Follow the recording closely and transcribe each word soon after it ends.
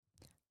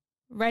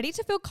Ready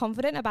to feel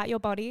confident about your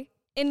body,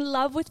 in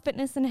love with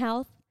fitness and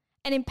health,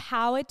 and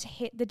empowered to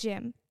hit the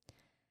gym?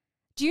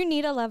 Do you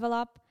need a level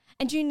up?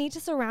 And do you need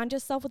to surround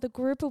yourself with a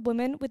group of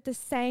women with the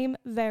same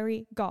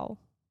very goal?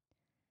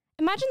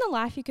 Imagine the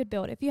life you could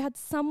build if you had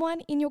someone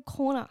in your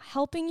corner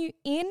helping you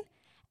in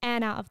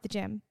and out of the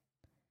gym.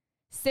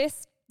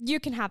 Sis,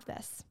 you can have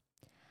this.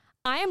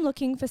 I am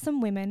looking for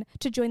some women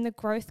to join the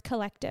Growth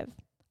Collective,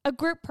 a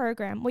group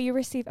program where you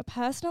receive a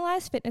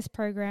personalized fitness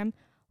program,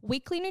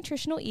 weekly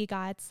nutritional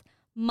e-guides,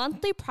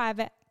 monthly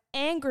private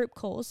and group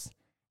calls,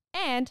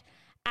 and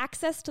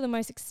access to the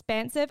most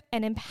expansive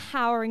and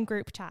empowering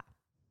group chat.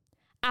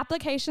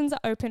 Applications are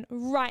open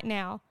right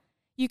now.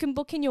 You can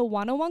book in your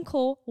one-on-one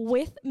call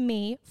with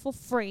me for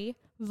free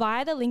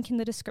via the link in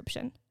the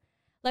description.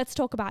 Let's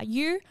talk about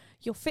you,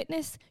 your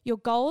fitness, your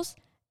goals,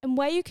 and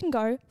where you can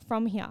go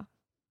from here.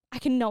 I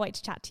cannot wait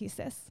to chat to you,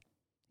 sis.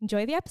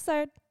 Enjoy the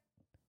episode.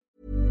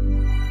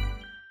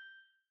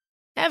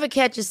 Ever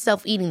catch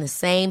yourself eating the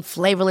same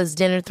flavorless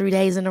dinner 3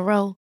 days in a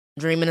row?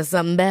 Dreaming of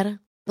something better?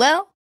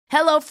 Well,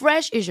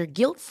 HelloFresh is your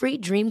guilt-free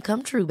dream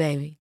come true,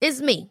 baby. It's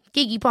me,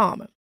 Keke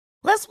Palmer.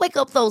 Let's wake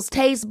up those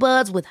taste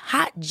buds with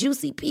hot,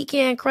 juicy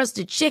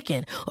pecan-crusted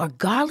chicken or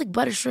garlic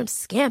butter shrimp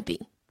scampi.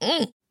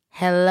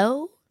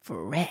 Hello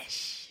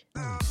Fresh.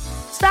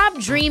 Stop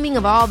dreaming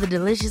of all the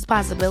delicious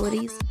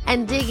possibilities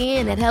and dig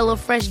in at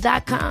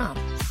HelloFresh.com.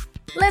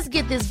 Let's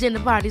get this dinner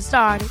party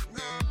started.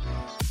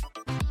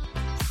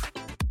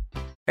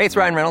 Hey, it's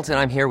Ryan Reynolds, and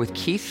I'm here with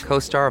Keith,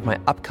 co-star of my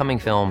upcoming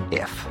film,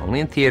 If, only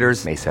in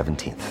theaters May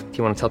 17th. Do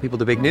you want to tell people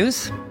the big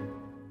news?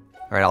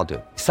 All right, I'll do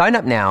it. Sign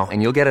up now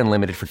and you'll get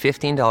unlimited for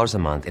 $15 a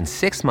month and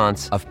 6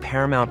 months of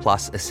Paramount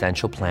Plus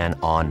Essential Plan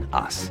on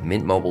us.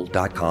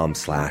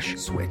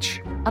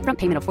 MintMobile.com/switch. Upfront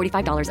payment of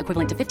 $45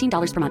 equivalent to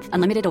 $15 per month.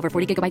 Unlimited over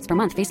 40 gigabytes per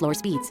month. Face lower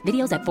speeds.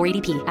 Videos at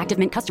 480p. Active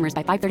Mint customers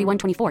by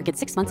 531.24 get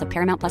 6 months of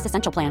Paramount Plus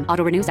Essential Plan.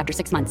 Auto renews after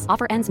 6 months.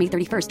 Offer ends May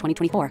 31st,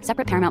 2024.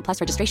 Separate Paramount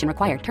Plus registration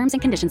required. Terms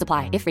and conditions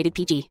apply if rated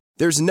PG.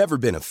 There's never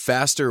been a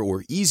faster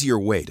or easier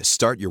way to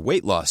start your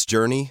weight loss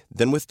journey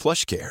than with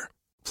PlushCare.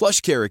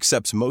 PlushCare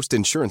accepts most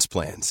insurance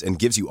plans and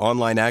gives you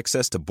online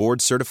access to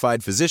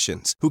board-certified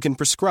physicians who can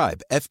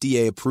prescribe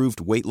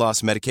FDA-approved weight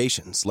loss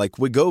medications like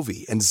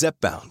Wegovy and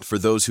Zepbound for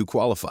those who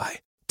qualify.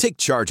 Take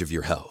charge of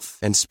your health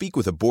and speak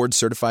with a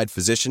board-certified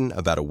physician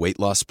about a weight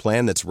loss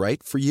plan that's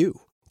right for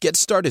you. Get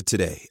started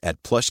today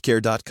at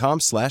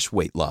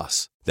plushcare.com/weight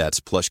loss.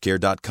 That's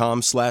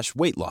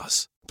plushcare.com/weight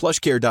loss.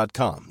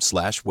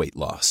 plushcare.com/weight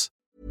loss.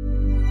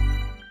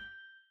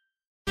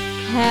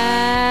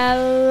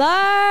 Hello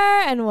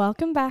and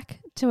welcome back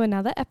to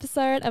another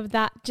episode of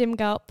That Gym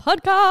Girl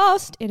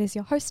podcast. It is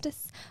your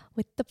hostess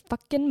with the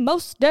fucking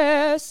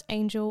mostest,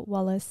 Angel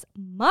Wallace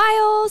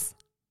Miles.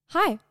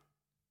 Hi,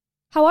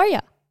 how are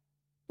ya?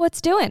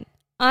 What's doing?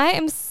 I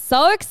am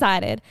so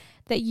excited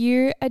that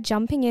you are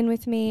jumping in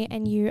with me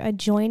and you are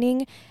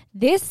joining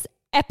this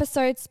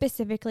episode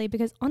specifically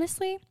because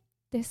honestly,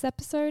 this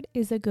episode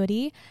is a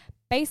goodie.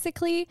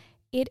 Basically,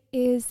 it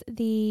is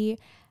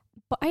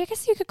I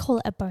guess you could call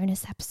it a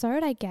bonus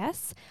episode, I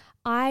guess.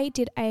 I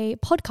did a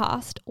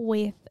podcast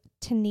with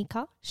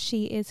Tanika.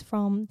 She is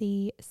from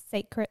the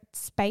Sacred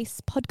Space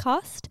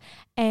podcast,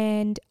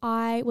 and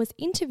I was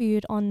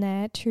interviewed on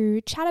there to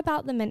chat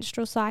about the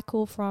menstrual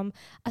cycle from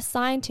a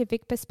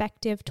scientific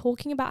perspective,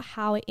 talking about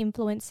how it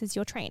influences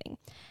your training.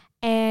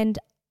 And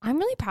I'm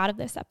really proud of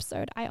this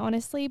episode. I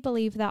honestly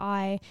believe that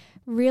I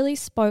really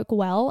spoke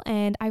well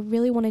and I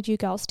really wanted you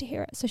girls to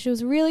hear it. So she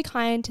was really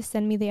kind to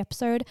send me the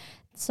episode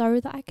so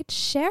that I could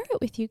share it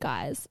with you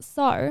guys.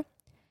 So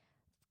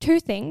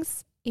 2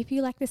 things. If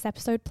you like this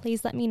episode,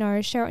 please let me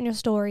know, share it on your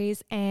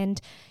stories and,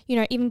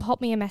 even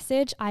pop me a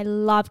message. I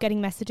love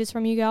getting messages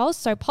from you girls.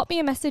 So pop me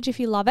a message if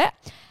you love it.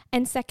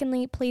 And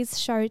secondly, please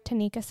show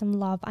Tanika some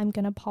love. I'm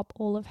going to pop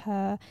all of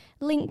her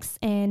links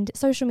and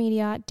social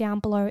media down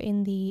below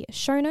in the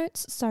show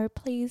notes. So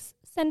please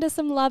send her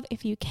some love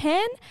if you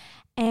can.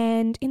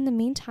 And in the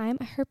meantime,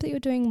 I hope that you're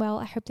doing well.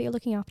 I hope that you're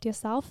looking after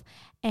yourself.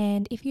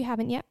 And if you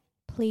haven't yet,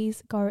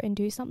 please go and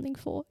do something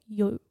for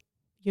you.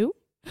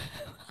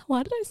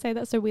 Why did I say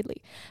that so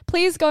weirdly?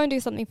 Please go and do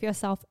something for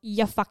yourself.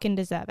 You fucking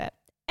deserve it.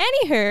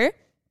 Anywho,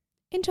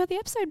 enjoy the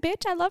episode,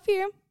 bitch. I love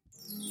you.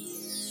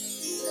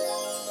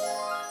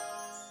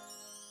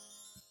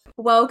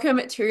 Welcome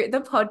to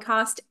the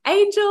podcast,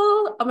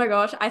 Angel. Oh my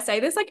gosh, I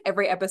say this like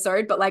every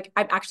episode, but like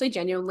I'm actually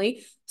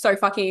genuinely so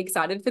fucking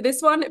excited for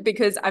this one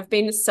because I've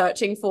been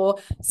searching for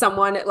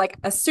someone like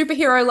a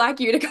superhero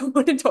like you to come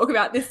on and talk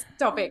about this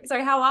topic.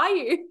 So how are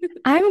you?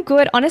 I'm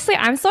good. Honestly,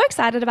 I'm so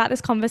excited about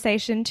this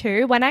conversation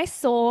too. When I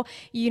saw,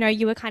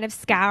 you were kind of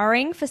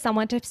scouring for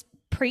someone to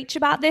preach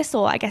about this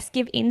or I guess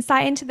give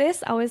insight into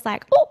this, I was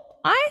like, oh,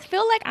 I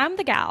feel like I'm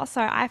the gal.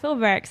 So I feel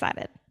very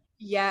excited.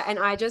 Yeah, and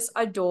I just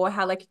adore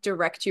how like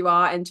direct you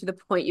are and to the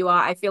point you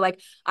are. I feel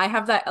like I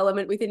have that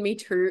element within me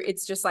too.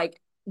 It's just like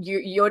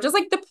you're just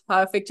like the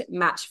perfect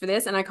match for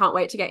this, and I can't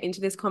wait to get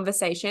into this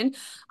conversation.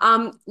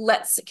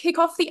 Let's kick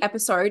off the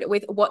episode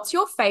with what's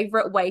your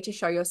favorite way to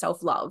show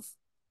yourself love?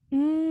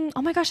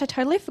 Oh my gosh, I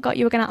totally forgot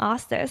you were going to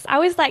ask this. I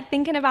was like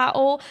thinking about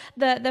all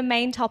the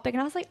main topic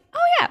and I was like, oh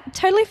yeah,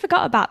 totally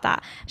forgot about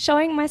that.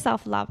 Showing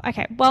myself love.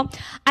 Okay, well,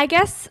 I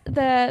guess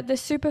the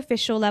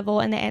superficial level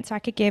and the answer I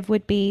could give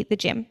would be the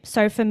gym.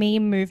 So for me,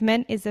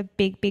 movement is a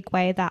big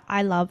way that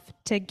I love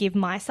to give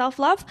myself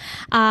love.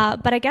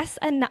 But I guess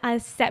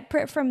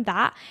separate from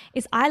that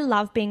is I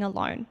love being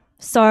alone.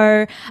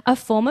 So a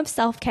form of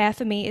self-care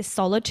for me is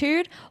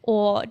solitude,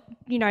 or,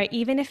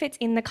 even if it's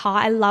in the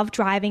car, I love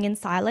driving in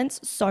silence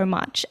so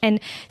much. And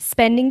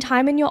spending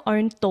time in your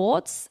own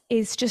thoughts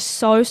is just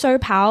so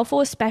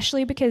powerful,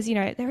 especially because,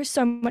 there is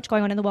so much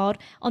going on in the world,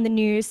 on the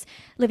news,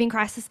 living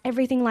crisis,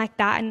 everything like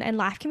that. And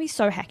life can be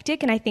so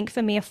hectic. And I think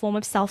for me, a form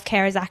of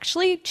self-care is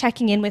actually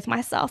checking in with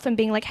myself and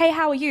being like, hey,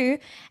 how are you?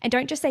 And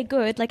don't just say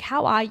good, like,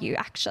 how are you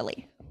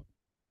actually?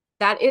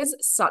 That is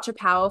such a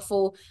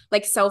powerful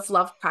like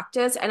self-love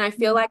practice. And I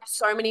feel like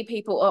so many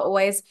people are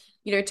always,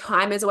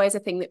 time is always a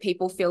thing that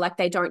people feel like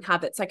they don't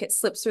have. It's like it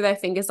slips through their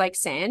fingers like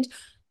sand.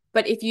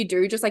 But if you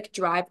do just like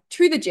drive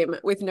to the gym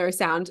with no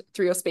sound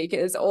through your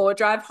speakers, or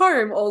drive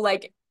home, or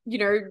like,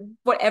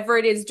 whatever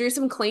it is, do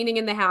some cleaning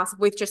in the house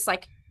with just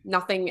like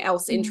nothing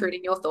else intruding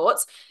your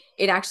thoughts,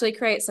 it actually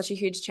creates such a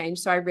huge change.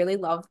 So I really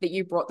love that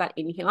you brought that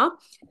in here.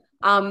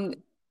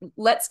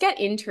 Let's get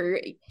into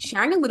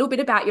sharing a little bit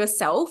about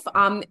yourself,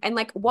 and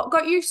like what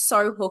got you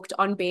so hooked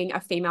on being a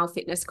female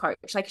fitness coach.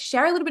 Like,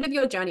 share a little bit of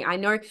your journey. I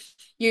know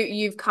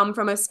you've come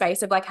from a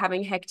space of like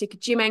having hectic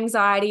gym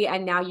anxiety,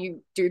 and now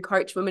you do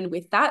coach women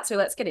with that. So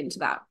let's get into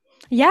that.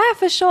 Yeah,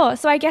 for sure.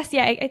 So I guess,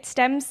 yeah, it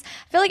stems,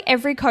 I feel like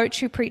every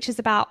coach who preaches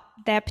about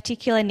their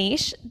particular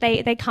niche,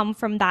 they come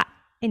from that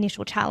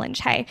initial challenge.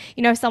 Hey,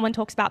 if someone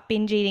talks about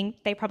binge eating,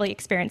 they probably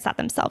experience that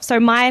themselves.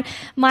 So my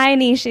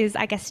niche is,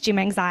 I guess, gym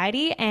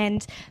anxiety.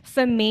 And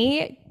for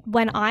me,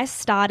 when I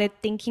started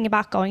thinking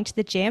about going to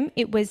the gym,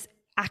 it was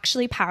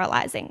actually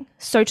paralyzing.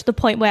 So to the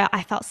point where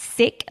I felt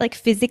sick, like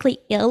physically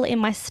ill in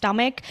my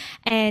stomach.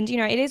 And,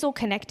 it is all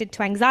connected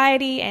to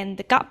anxiety and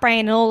the gut brain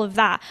and all of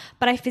that.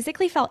 But I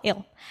physically felt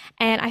ill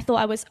and I thought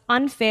I was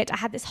unfit. I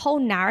had this whole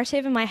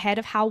narrative in my head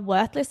of how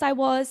worthless I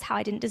was, how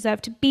I didn't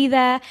deserve to be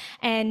there.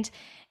 And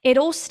it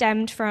all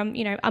stemmed from,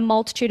 a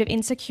multitude of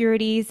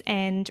insecurities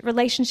and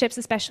relationships,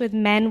 especially with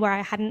men, where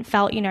I hadn't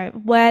felt,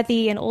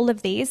 worthy and all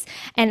of these.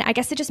 And I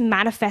guess it just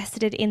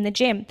manifested in the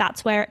gym.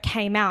 That's where it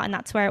came out and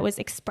that's where it was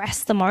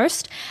expressed the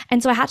most.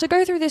 And so I had to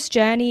go through this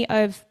journey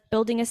of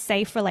building a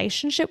safe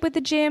relationship with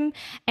the gym.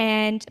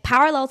 And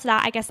parallel to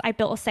that, I guess I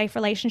built a safe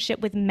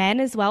relationship with men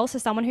as well. So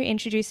someone who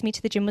introduced me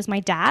to the gym was my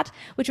dad,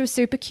 which was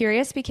super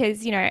curious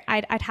because,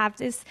 I'd have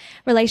this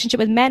relationship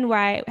with men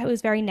where I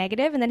was very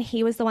negative. And then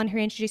he was the one who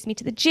introduced me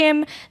to the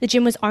gym. The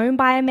gym was owned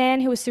by a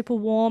man who was super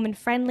warm and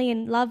friendly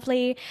and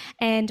lovely.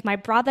 And my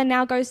brother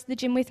now goes to the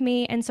gym with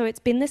me. And so it's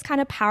been this kind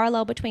of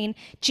parallel between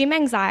gym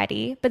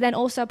anxiety, but then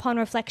also upon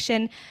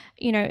reflection,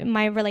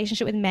 my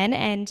relationship with men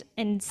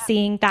and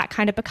seeing that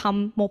kind of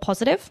become more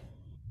positive.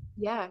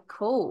 Yeah,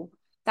 cool.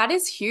 That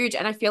is huge.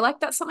 And I feel like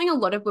that's something a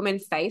lot of women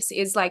face,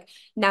 is like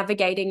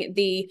navigating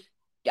the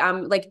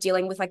like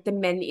dealing with like the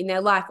men in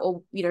their life,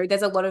 or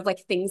there's a lot of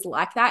like things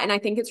like that. And I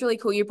think it's really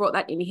cool you brought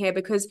that in here,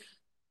 because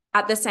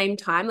at the same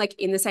time, like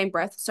in the same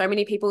breath, so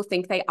many people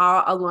think they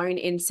are alone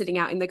in sitting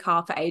out in the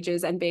car for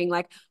ages and being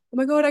like, oh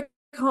my God, I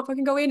can't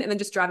fucking go in, and then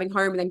just driving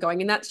home and then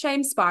going in that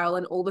shame spiral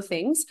and all the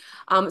things.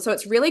 So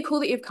it's really cool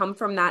that you've come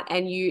from that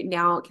and you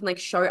now can like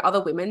show other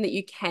women that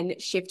you can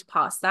shift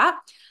past that.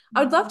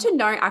 I would love to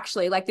know,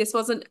 actually, like this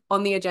wasn't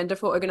on the agenda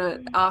for what we're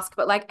going to ask,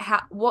 but like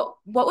what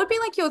would be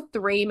like your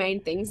three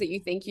main things that you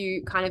think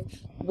you kind of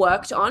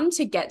worked on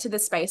to get to the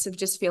space of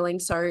just feeling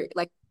so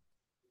like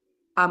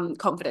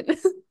confident?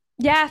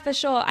 Yeah, for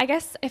sure. I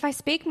guess if I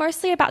speak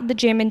mostly about the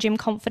gym and gym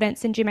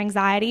confidence and gym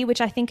anxiety, which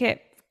I think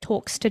it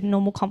talks to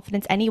normal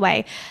confidence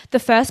anyway, the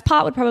first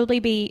part would probably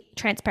be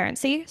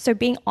transparency. So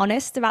being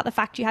honest about the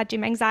fact you had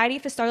gym anxiety.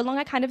 For so long,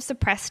 I kind of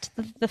suppressed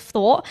the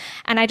thought,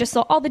 and I just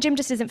thought, oh, the gym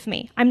just isn't for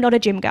me. I'm not a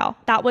gym girl.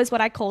 That was what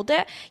I called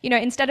it.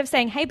 Instead of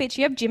saying, hey, bitch,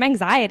 you have gym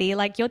anxiety,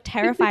 like you're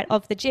terrified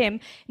of the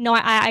gym. No,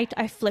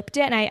 I flipped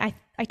it, and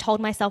I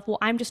told myself, well,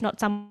 I'm just not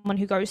someone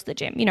who goes to the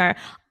gym.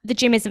 The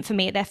gym isn't for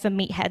me. They're for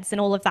meatheads and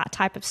all of that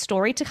type of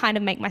story to kind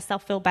of make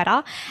myself feel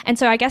better. And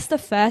so I guess the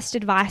first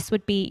advice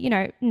would be,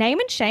 name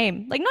and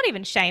shame. Like not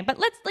even shame, but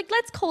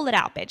let's call it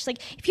out, bitch. Like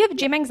if you have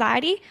gym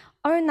anxiety,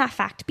 own that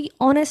fact, be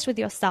honest with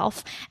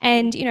yourself.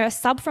 And, a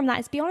sub from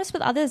that is be honest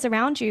with others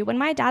around you. When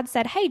my dad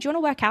said, hey, do you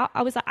want to work out?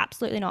 I was like,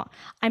 absolutely not.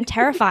 I'm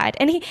terrified.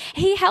 And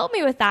he helped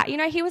me with that.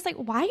 He was like,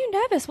 why are you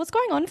nervous? What's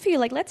going on for you?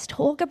 Like, let's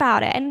talk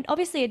about it. And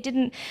obviously it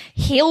didn't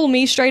heal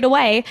me straight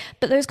away,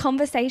 but those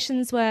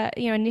conversations were,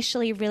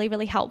 initially really,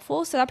 really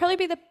helpful. So that'd probably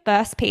be the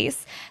first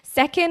piece.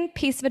 Second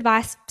piece of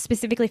advice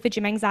specifically for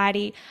gym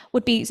anxiety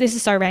would be, this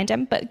is so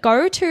random, but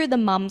go to the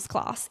mums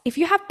class. If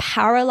you have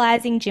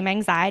paralyzing gym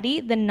anxiety,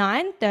 the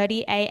 9:30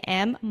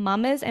 a.m.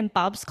 mamas and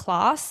bubs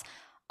class,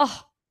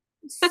 oh,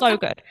 So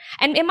good.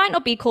 And it might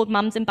not be called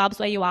mums and bubs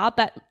where you are,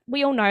 but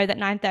we all know that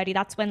 9:30,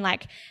 that's when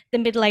like the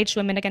middle-aged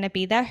women are going to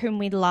be there, whom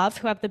we love,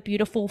 who have the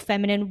beautiful,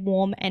 feminine,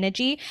 warm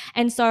energy.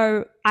 And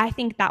so I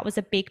think that was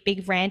a big,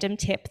 big random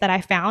tip that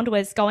I found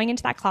was going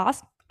into that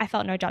class, I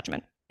felt no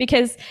judgment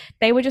because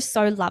they were just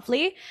so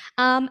lovely.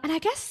 And I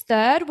guess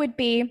third would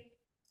be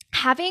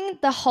having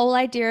the whole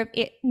idea of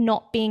it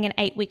not being an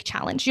 8-week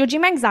challenge. Your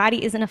gym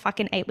anxiety isn't a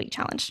fucking 8-week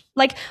challenge.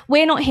 Like,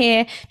 we're not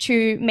here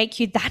to make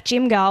you that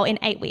gym girl in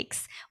 8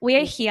 weeks.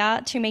 We're here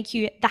to make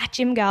you that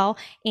gym girl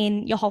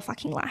in your whole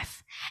fucking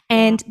life.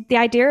 And the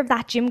idea of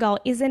that gym girl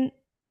isn't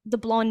the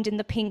blonde in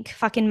the pink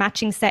fucking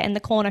matching set in the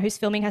corner who's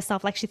filming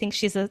herself like she thinks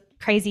she's a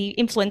crazy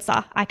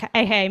influencer,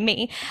 aka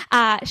me.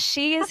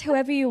 She is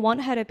whoever you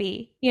want her to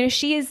be. You know,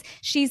 she's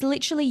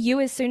literally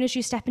you as soon as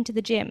you step into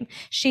the gym.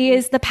 She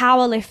is the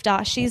power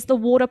lifter. She's the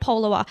water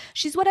poloer.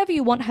 She's whatever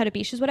you want her to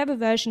be. She's whatever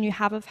version you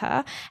have of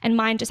her. And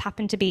mine just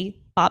happened to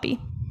be Barbie.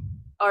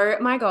 Oh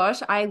my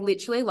gosh, I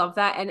literally love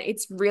that. And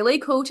it's really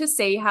cool to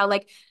see how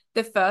like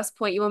the first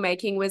point you were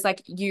making was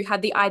like you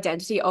had the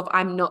identity of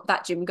I'm not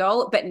that gym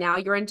girl, but now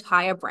your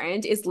entire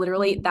brand is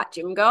literally that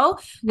gym girl.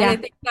 And I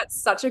think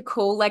that's such a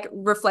cool like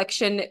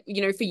reflection,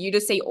 you know, for you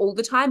to see all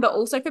the time, but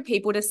also for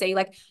people to see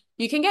like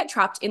you can get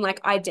trapped in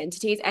like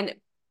identities. And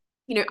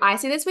you know, I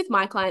see this with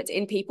my clients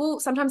and people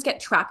sometimes get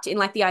trapped in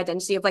like the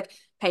identity of like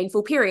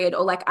painful period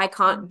or like I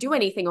can't do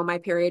anything on my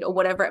period or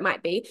whatever it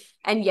might be.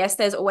 And yes,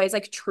 there's always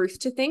like truth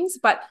to things,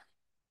 but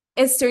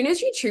as soon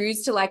as you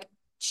choose to like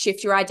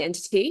shift your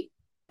identity,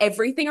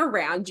 everything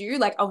around you,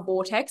 like a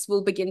vortex,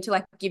 will begin to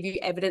like give you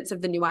evidence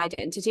of the new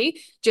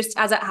identity, just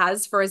as it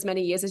has for as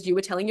many years as you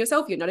were telling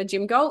yourself you're not a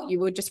gym girl. You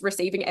were just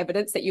receiving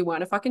evidence that you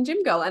weren't a fucking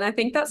gym girl. And I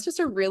think that's just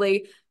a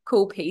really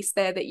cool piece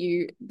there that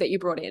you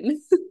brought in.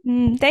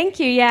 Thank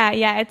you.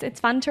 Yeah. It's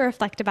fun to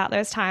reflect about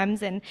those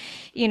times. And,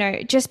 you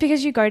know, just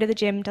because you go to the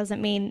gym doesn't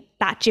mean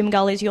that gym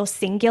girl is your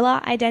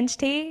singular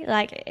identity.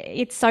 Like,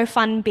 it's so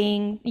fun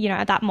being, you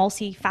know, that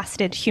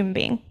multifaceted human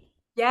being.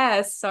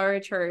 Yeah, so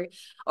true.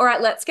 All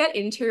right, let's get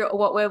into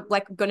what we're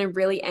like going to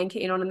really anchor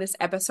in this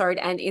episode,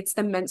 and it's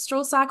the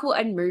menstrual cycle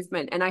and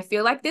movement. And I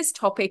feel like this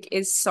topic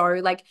is so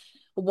like,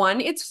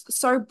 one, it's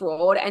so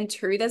broad, and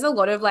two, there's a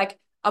lot of like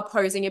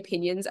opposing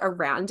opinions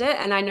around it.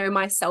 And I know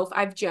myself,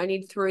 I've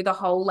journeyed through the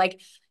whole like,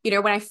 you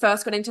know, when I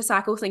first got into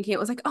cycle thinking, it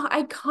was like, oh,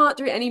 I can't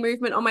do any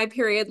movement on my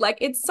period. Like,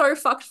 it's so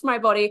fucked for my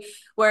body.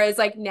 Whereas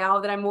like now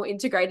that I'm more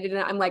integrated in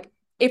it, I'm like,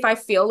 if I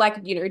feel like,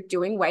 you know,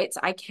 doing weights,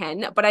 I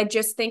can. But I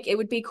just think it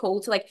would be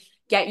cool to like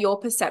get your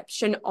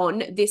perception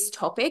on this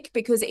topic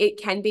because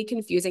it can be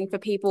confusing for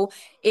people.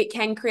 It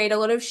can create a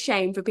lot of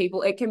shame for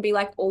people. It can be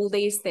like all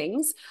these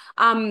things.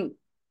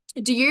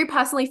 Do you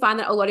personally find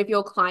that a lot of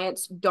your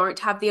clients don't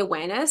have the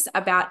awareness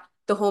about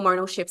the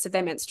hormonal shifts of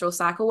their menstrual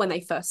cycle when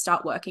they first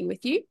start working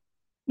with you?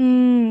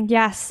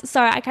 Yes.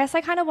 So I guess I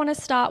kind of want to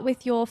start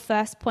with your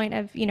first point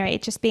of, you know,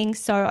 it just being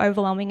so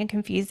overwhelming and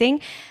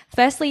confusing.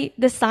 Firstly,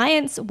 the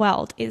science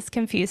world is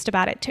confused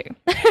about it too.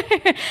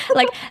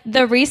 Like,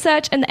 the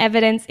research and the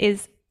evidence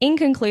is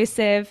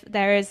inconclusive.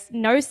 There is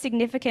no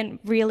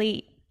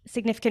really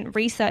significant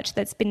research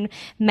that's been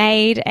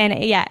made.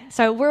 And yeah,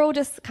 so we're all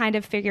just kind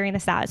of figuring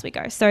this out as we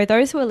go. So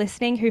those who are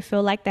listening who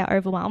feel like they're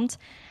overwhelmed,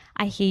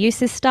 I hear you,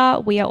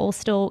 sister. We are all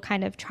still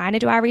kind of trying to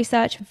do our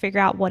research and figure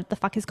out what the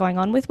fuck is going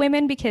on with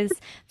women, because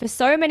for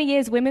so many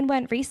years, women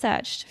weren't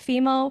researched.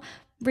 Female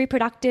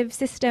reproductive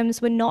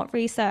systems were not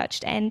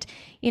researched. And,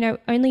 you know,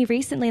 only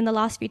recently in the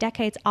last few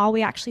decades are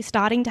we actually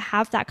starting to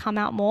have that come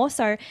out more.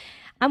 So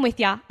I'm with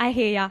ya. I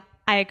hear ya.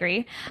 I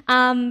agree.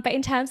 But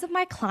in terms of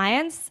my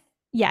clients,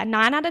 yeah,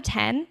 9 out of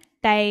 10,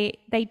 they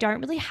don't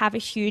really have a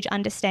huge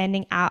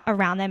understanding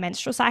around their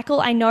menstrual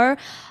cycle. I know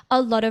a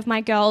lot of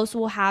my girls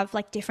will have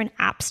like different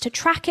apps to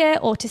track it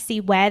or to see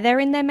where they're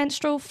in their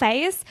menstrual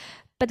phase,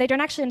 but they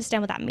don't actually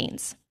understand what that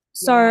means.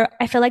 So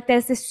I feel like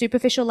there's this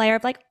superficial layer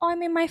of like, oh,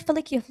 I'm in my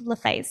follicular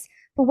phase.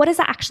 But what does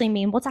that actually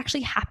mean? What's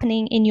actually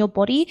happening in your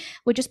body?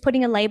 We're just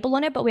putting a label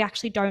on it, but we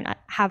actually don't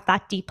have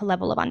that deeper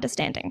level of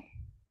understanding.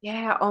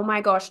 Yeah. Oh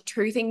my gosh.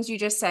 Two things you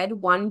just said.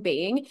 One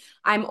being,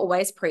 I'm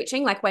always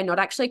preaching, like we're not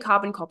actually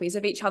carbon copies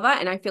of each other.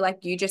 And I feel like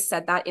you just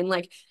said that in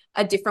like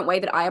a different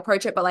way that I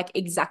approach it, but like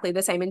exactly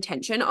the same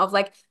intention of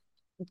like,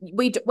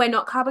 we're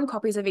not carbon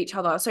copies of each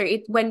other. So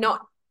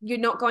you're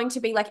not going to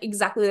be like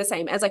exactly the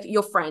same as like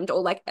your friend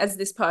or like as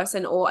this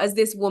person or as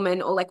this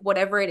woman or like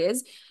whatever it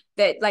is.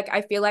 That like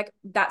I feel like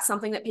that's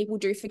something that people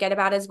do forget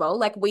about as well.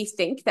 Like, we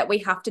think that we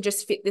have to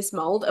just fit this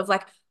mold of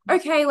like,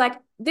 okay, like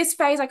this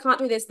phase I can't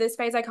do this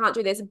phase I can't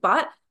do this,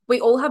 but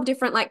we all have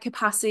different like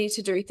capacity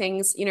to do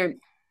things, you know.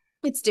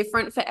 It's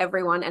different for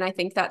everyone, and I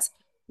think that's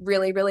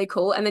really, really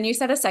cool. And then you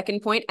said a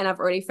second point and I've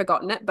already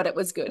forgotten it, but it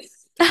was good.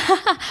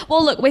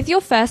 Well, look, with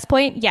your first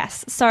point,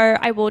 yes. So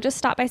I will just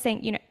start by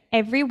saying, you know,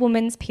 every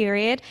woman's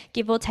period,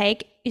 give or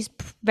take, is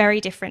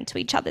very different to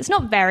each other's.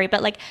 Not very,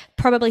 but like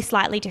probably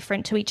slightly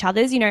different to each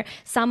other's. You know,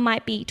 some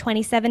might be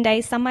 27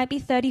 days, some might be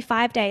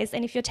 35 days.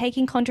 And if you're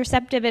taking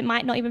contraceptive, it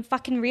might not even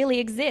fucking really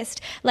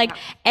exist. Like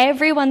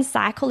everyone's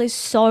cycle is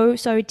so,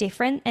 so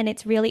different. And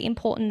it's really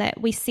important that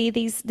we see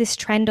this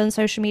trend on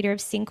social media of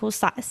cycle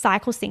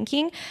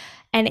syncing.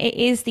 And it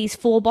is these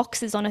 4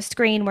 boxes on a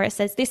screen where it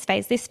says this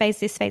phase, this phase,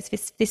 this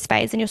phase, this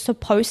phase, and you're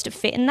supposed to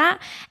fit in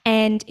that.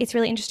 And it's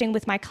really interesting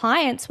with my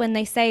clients when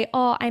they say,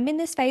 oh, I'm in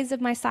this phase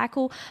of my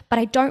cycle, but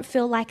I don't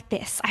feel like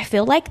this. I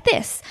feel like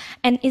this.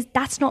 And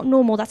that's not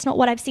normal. That's not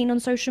what I've seen on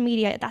social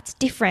media. That's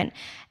different.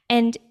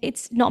 And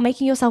it's not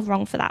making yourself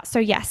wrong for that. So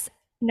yes,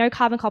 no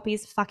carbon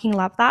copies, fucking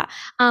love that.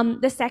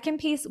 The second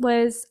piece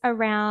was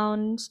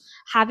around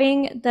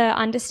having the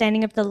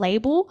understanding of the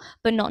label,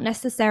 but not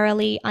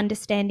necessarily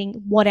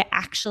understanding what it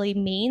actually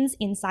means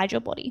inside your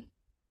body.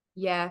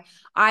 Yeah,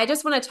 I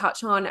just want to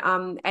touch on,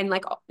 and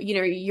like, you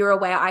know, you're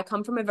aware I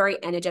come from a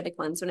very energetic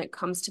lens when it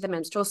comes to the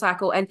menstrual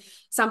cycle. And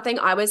something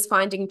I was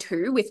finding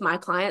too with my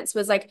clients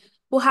was like,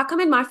 well, how come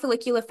in my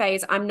follicular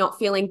phase, I'm not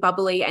feeling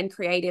bubbly and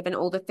creative and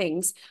all the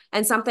things?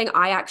 And something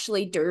I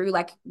actually do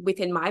like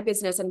within my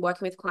business and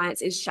working with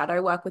clients is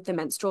shadow work with the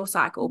menstrual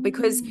cycle,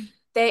 because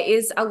there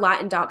is a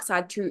light and dark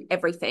side to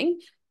everything.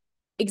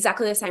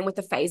 Exactly the same with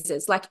the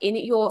phases. Like in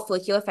your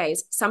follicular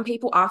phase, some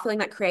people are feeling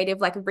that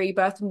creative, like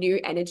rebirth, new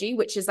energy,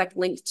 which is like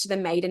linked to the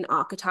maiden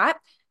archetype.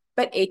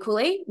 But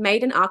equally,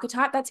 maiden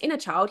archetype, that's inner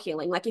child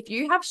healing. Like if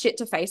you have shit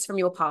to face from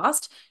your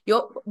past,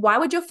 why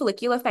would your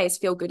follicular phase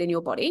feel good in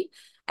your body?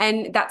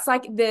 And that's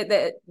like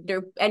the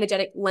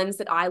energetic lens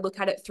that I look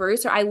at it through.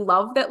 So I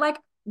love that like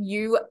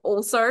you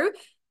also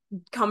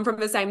come from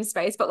the same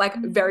space, but like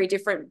very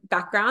different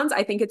backgrounds.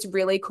 I think it's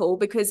really cool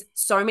because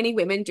so many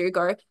women do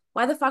go,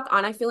 why the fuck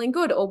aren't I feeling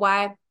good? Or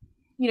why,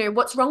 you know,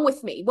 what's wrong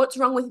with me? What's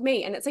wrong with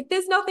me? And it's like,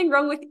 there's nothing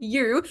wrong with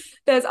you.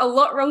 There's a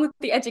lot wrong with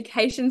the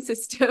education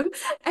system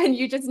and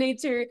you just need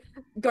to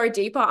go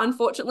deeper.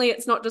 Unfortunately,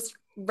 it's not just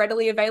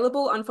readily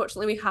available.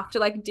 Unfortunately, we have to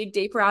like dig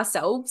deeper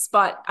ourselves.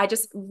 But I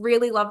just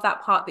really love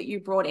that part that you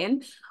brought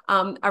in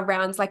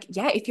around like,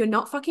 yeah, if you're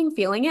not fucking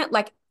feeling it,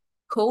 like,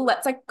 cool,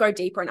 let's like go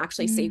deeper and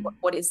actually see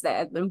what is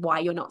there and why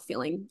you're not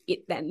feeling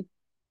it then.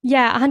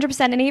 Yeah, 100%.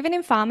 And even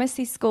in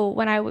pharmacy school,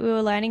 when we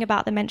were learning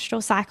about the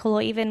menstrual cycle,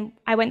 or even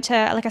I went to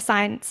like a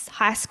science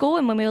high school,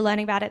 and when we were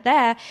learning about it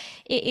there,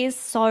 it is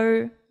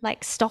so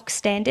like stock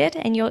standard,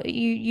 and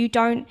you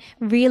don't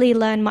really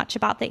learn much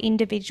about the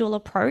individual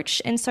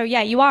approach. And so,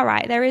 yeah, you are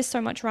right. There is so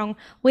much wrong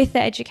with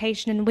the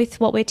education and with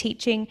what we're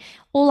teaching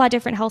all our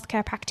different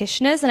healthcare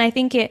practitioners. And I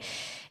think it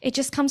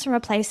just comes from a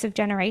place of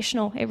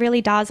generational. It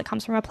really does. It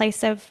comes from a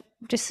place of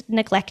just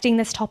neglecting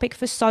this topic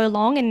for so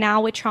long. And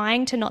now we're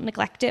trying to not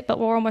neglect it, but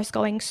we're almost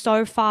going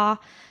so far,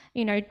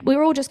 you know,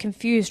 we're all just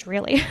confused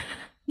really.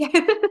 Yeah.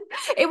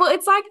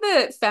 It's like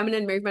the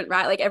feminine movement,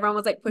 right? Like everyone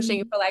was like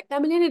pushing for like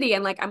femininity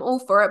and like I'm all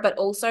for it, but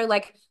also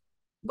like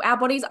our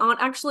bodies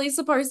aren't actually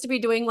supposed to be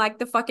doing like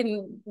the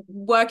fucking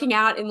working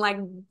out and like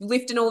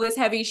lifting all this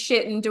heavy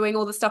shit and doing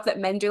all the stuff that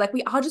men do. Like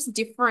we are just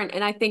different.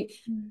 And I think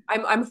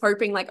I'm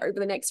hoping like over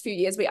the next few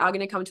years, we are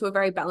going to come to a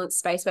very balanced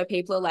space where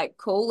people are like,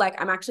 cool, like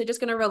I'm actually just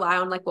going to rely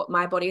on like what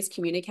my body is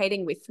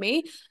communicating with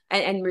me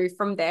and move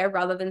from there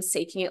rather than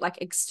seeking it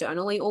like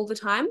externally all the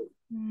time.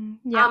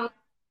 Yeah.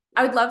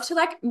 I would love to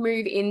like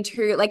move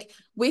into like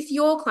with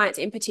your clients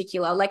in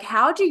particular, like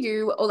how do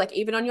you, or like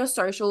even on your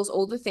socials,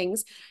 all the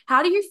things,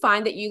 how do you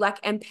find that you like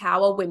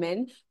empower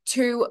women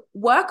to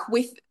work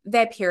with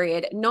their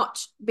period,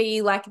 not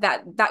be like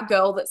that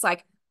girl that's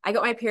like, I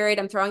got my period,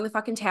 I'm throwing the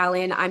fucking towel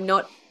in, I'm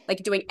not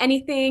like doing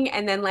anything,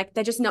 and then like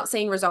they're just not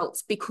seeing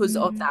results because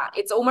of that.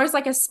 It's almost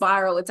like a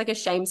spiral. It's like a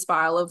shame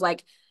spiral of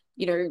like,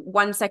 you know,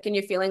 one second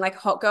you're feeling like a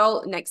hot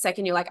girl, next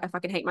second you're like, I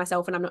fucking hate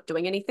myself and I'm not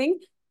doing anything.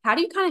 How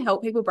do you kind of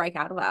help people break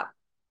out of that?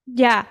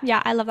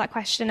 Yeah, I love that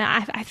question.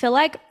 I feel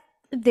like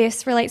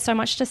this relates so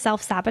much to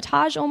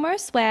self-sabotage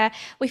almost, where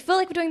we feel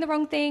like we're doing the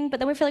wrong thing, but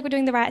then we feel like we're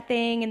doing the right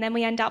thing, and then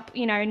we end up,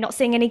 you know, not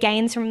seeing any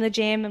gains from the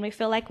gym, and we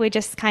feel like we're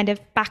just kind of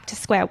back to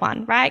square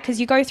one, right? Because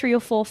you go through your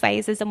 4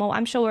 phases, and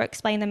I'm sure we'll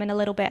explain them in a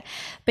little bit,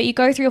 but you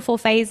go through your 4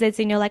 phases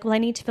and you're like, well, I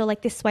need to feel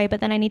like this way, but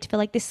then I need to feel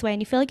like this way,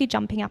 and you feel like you're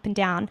jumping up and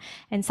down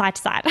and side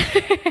to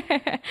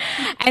side.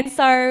 And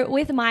so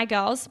with my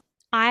girls,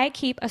 I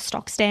keep a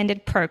stock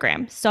standard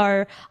program.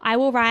 So I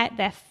will write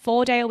their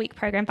 4-day-a-week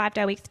program,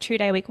 5-day-a-week,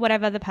 2-day-a-week,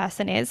 whatever the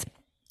person is,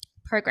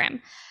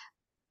 program.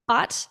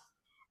 But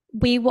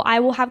I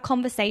will have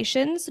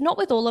conversations, not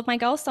with all of my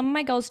girls. Some of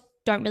my girls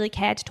don't really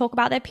care to talk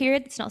about their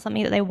period. It's not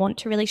something that they want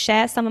to really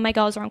share. Some of my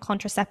girls are on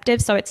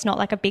contraceptives, so it's not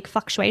like a big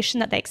fluctuation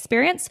that they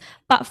experience.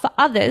 But for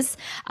others,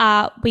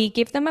 I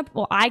give them a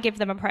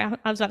program.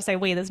 I was about to say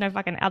we, there's no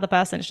fucking other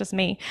person, it's just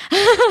me.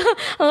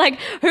 Like,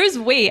 who's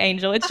we,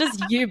 Angel? It's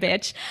just you,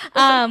 bitch.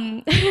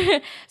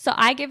 So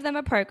I give them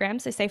a program,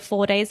 so say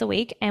 4 days a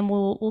week, and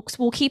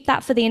we'll keep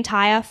that for the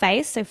entire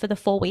phase, so for the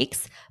 4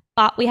 weeks,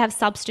 but we have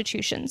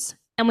substitutions.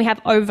 And we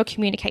have over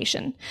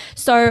communication.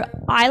 So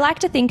I like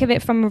to think of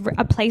it from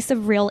a place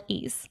of real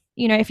ease.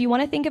 You know, if you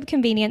want to think of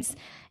convenience,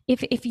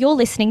 if you're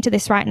listening to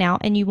this right now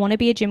and you want to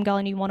be a gym girl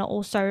and you want to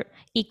also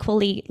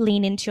equally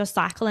lean into your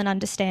cycle and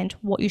understand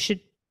what you should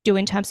do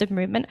in terms of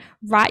movement,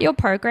 write your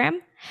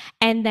program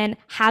and then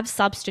have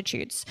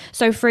substitutes.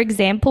 So for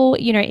example,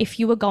 you know, if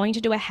you were going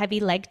to do a heavy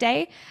leg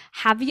day,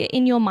 have you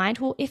in your mind,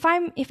 well, if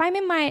I'm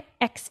in my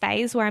X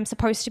phase where I'm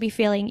supposed to be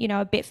feeling, you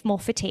know, a bit more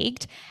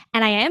fatigued,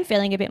 and I am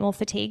feeling a bit more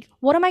fatigued,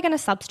 what am I going to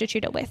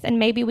substitute it with? And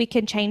maybe we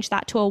can change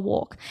that to a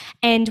walk.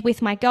 And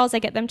with my girls, I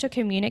get them to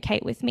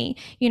communicate with me.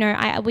 You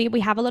know,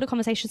 we have a lot of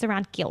conversations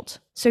around guilt.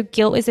 So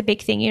guilt is a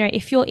big thing. You know,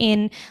 if you're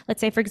in,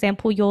 let's say, for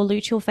example, your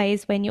luteal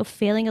phase when you're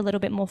feeling a little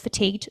bit more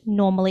fatigued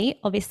normally,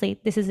 obviously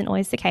this isn't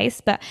always the case,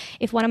 but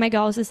if one of my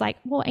girls is like,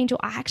 well, Angel,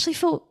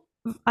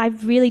 I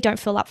really don't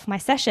feel up for my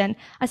session,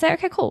 I say,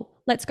 okay, cool.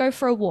 Let's go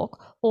for a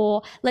walk,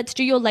 or let's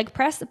do your leg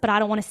press, but I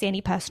don't want to see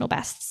any personal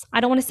bests. I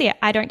don't want to see it.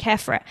 I don't care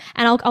for it.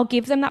 And I'll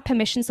give them that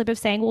permission slip of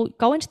saying, well,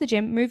 go into the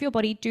gym, move your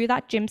body, do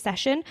that gym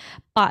session,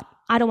 but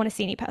I don't want to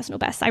see any personal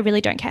bests. I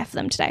really don't care for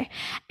them today.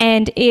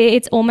 And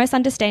it's almost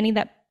understanding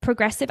that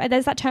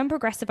there's that term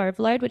progressive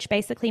overload, which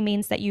basically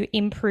means that you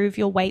improve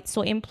your weights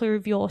or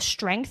improve your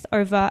strength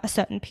over a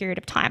certain period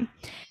of time.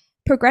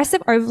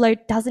 Progressive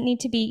overload doesn't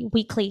need to be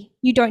weekly.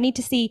 You don't need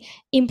to see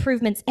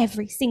improvements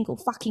every single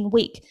fucking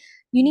week.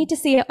 You need to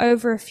see it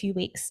over a few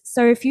weeks.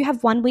 So if you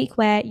have 1 week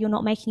where you're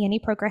not making any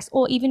progress,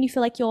 or even you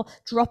feel like you're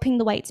dropping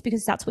the weights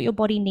because that's what your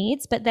body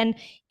needs, but then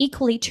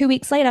equally 2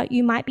 weeks later,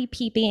 you might be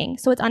PBing.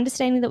 So it's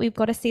understanding that we've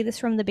got to see this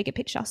from the bigger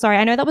picture. Sorry,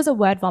 I know that was a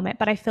word vomit,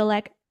 but I feel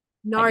like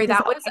no,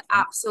 that was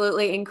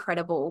absolutely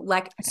incredible.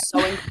 Like, okay.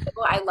 So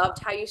incredible. I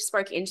loved how you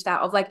spoke into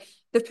that of like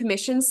the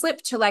permission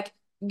slip to like,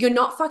 you're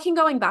not fucking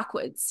going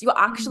backwards. You're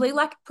actually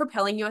like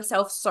propelling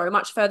yourself so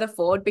much further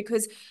forward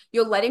because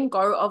you're letting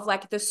go of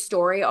like the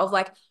story of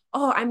like,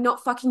 oh, I'm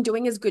not fucking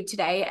doing as good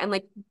today. And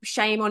like,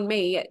 shame on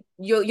me.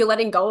 You're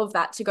letting go of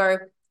that to go,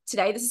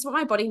 today, this is what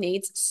my body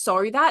needs,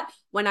 so that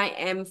when I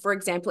am, for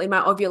example, in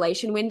my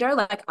ovulation window,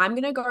 like I'm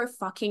going to go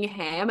fucking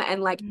ham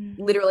and like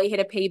literally hit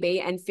a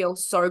PB and feel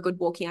so good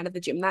walking out of the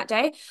gym that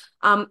day.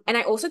 And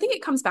I also think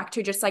it comes back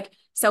to just like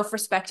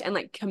self-respect and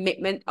like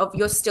commitment of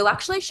you're still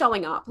actually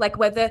showing up, like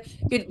whether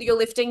you're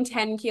lifting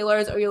 10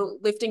 kilos or you're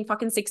lifting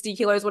fucking 60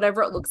 kilos,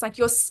 whatever it looks like,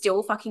 you're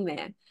still fucking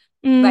there.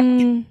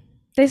 Like,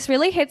 this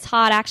really hits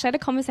hard. I actually had a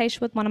conversation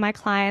with one of my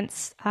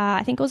clients.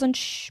 I think it was on,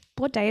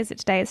 what day is it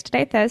today? It's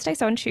today, Thursday,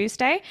 so on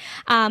Tuesday.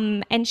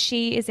 And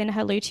she is in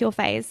her luteal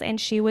phase and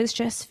she was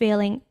just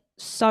feeling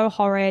so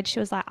horrid. She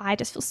was like, I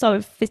just feel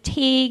so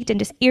fatigued and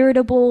just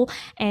irritable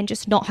and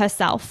just not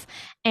herself.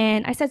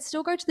 And I said,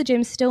 still go to the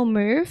gym, still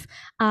move.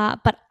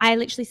 But I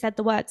literally said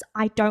the words,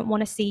 I don't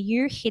want to see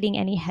you hitting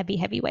any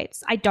heavy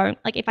weights. I don't,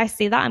 like, if I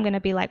see that, I'm going to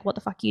be like, what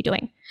the fuck are you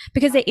doing?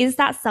 Because it is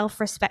that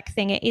self-respect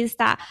thing. It is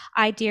that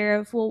idea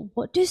of, well,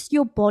 what does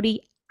your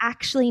body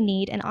actually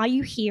need? And are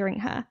you hearing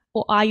her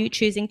or are you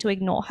choosing to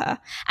ignore her?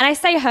 And I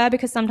say her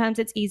because sometimes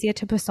it's easier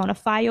to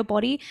personify your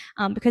body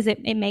because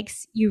it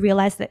makes you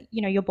realize that,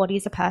 you know, your body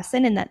is a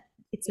person and that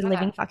it's a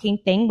living fucking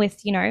thing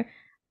with, you know,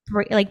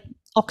 like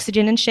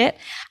oxygen and shit.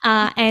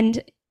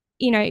 And,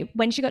 you know,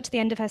 when she got to the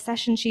end of her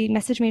session, she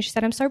messaged me and she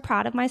said, I'm so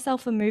proud of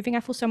myself for moving. I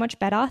feel so much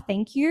better.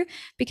 Thank you.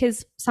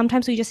 Because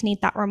sometimes we just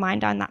need that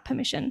reminder and that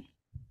permission.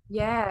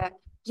 Yeah.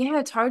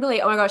 Yeah,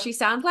 totally. Oh my gosh, she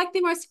sounds like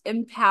the most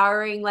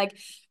empowering like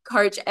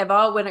coach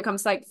ever when it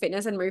comes to like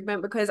fitness and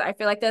movement, because I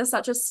feel like there's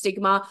such a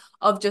stigma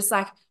of just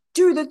like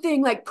do the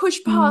thing, like push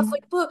past,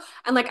 like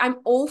and like I'm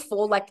all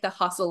for like the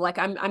hustle, like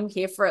I'm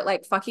here for it,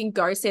 like fucking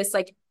go sis,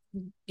 like,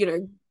 you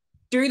know,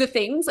 do the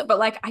things. But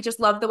like I just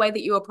love the way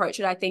that you approach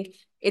it. I think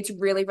it's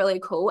really,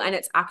 really cool, and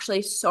it's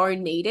actually so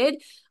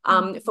needed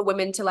for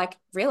women to like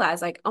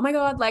realize like, oh my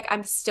God, like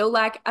I'm still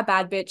like a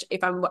bad bitch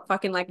if I'm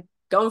fucking like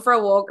going for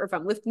a walk or if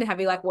I'm lifting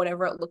heavy, like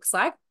whatever it looks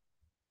like.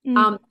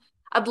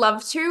 I'd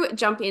love to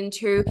jump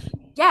into,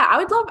 I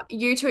would love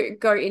you to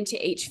go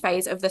into each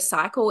phase of the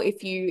cycle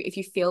if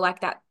you feel like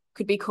that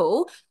could be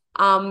cool.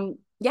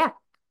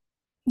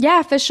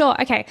 Yeah, for sure.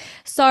 Okay.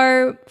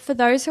 So for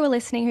those who are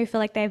listening who feel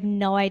like they have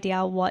no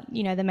idea what,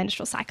 you know, the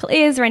menstrual cycle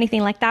is or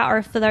anything like that,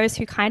 or for those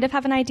who kind of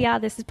have an idea,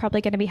 this is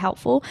probably going to be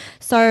helpful.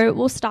 So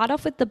we'll start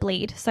off with the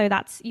bleed. So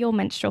that's your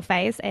menstrual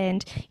phase.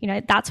 And, you know,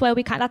 that's where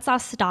that's our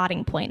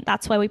starting point.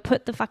 That's where we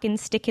put the fucking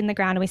stick in the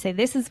ground and we say,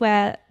 this is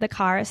where the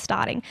car is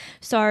starting.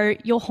 So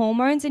your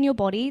hormones in your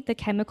body, the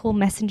chemical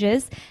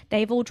messengers,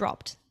 they've all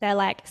dropped. They're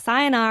like,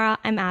 sayonara,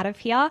 I'm out of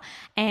here.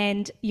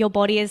 And your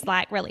body is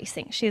like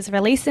releasing. She's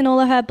releasing all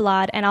of her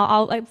blood. And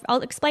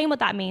I'll explain what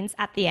that means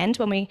at the end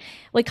when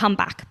we come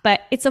back.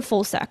 But it's a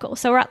full circle.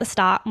 So we're at the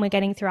start and we're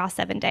getting through our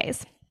 7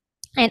 days.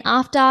 And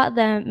after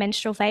the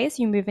menstrual phase,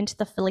 you move into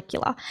the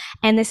follicular.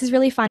 And this is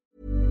really fun.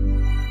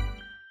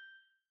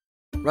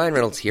 Ryan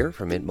Reynolds here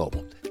from Mint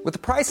Mobile. With the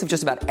price of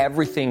just about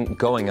everything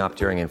going up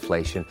during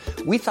inflation,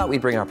 we thought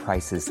we'd bring our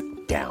prices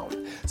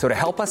down. So to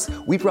help us,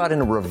 we brought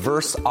in a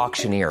reverse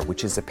auctioneer,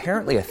 which is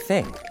apparently a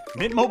thing.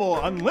 Mint Mobile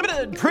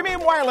Unlimited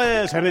Premium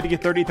Wireless. How to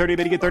get 30, 30,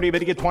 bit to get 30, bit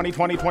to get 20,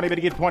 20, 20, bit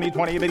to get 20,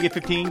 20, bit to get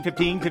 15,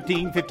 15,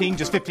 15, 15,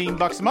 just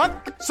 $15 a month?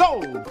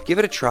 Sold! Give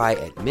it a try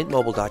at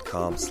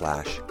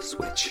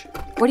mintmobile.com/switch.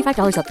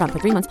 $45 up front for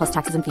 3 months plus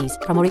taxes and fees.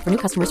 Promo rate for new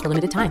customers for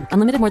limited time.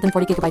 Unlimited more than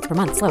 40 gigabytes per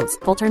month. Slows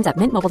full terms at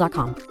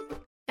mintmobile.com.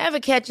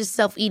 Ever catch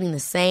yourself eating the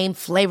same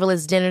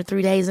flavorless dinner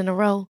 3 days in a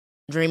row?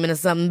 Dreaming of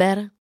something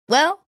better?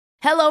 Well,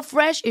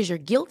 HelloFresh is your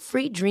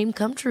guilt-free dream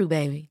come true,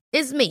 baby.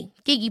 It's me,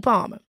 Keke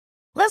Palmer.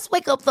 Let's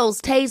wake up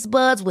those taste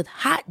buds with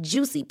hot,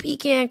 juicy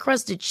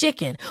pecan-crusted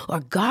chicken or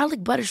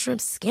garlic butter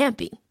shrimp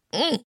scampi.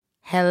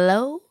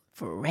 Hello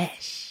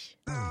Fresh.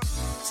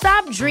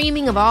 Stop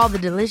dreaming of all the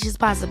delicious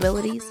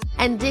possibilities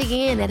and dig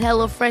in at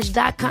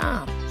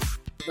HelloFresh.com.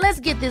 Let's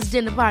get this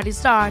dinner party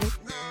started.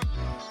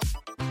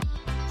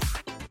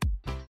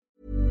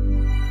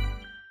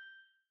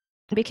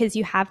 Because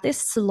you have this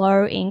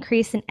slow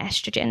increase in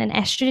estrogen, and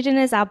estrogen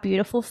is our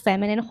beautiful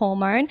feminine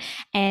hormone,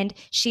 and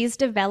she's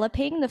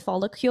developing the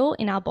follicle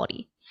in our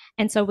body.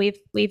 And so we've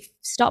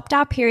stopped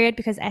our period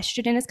because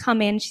estrogen has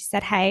come in. She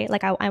said, hey,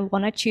 like I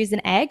want to choose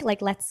an egg,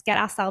 like let's get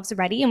ourselves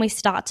ready. And we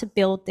start to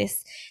build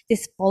this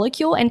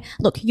follicle. And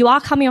look, you are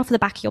coming off the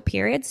back of your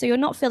period, so you're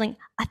not feeling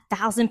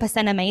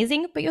 1,000%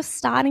 amazing, but you're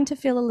starting to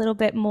feel a little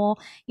bit more,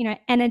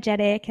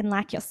 energetic and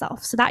like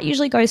yourself. So that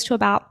usually goes to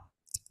about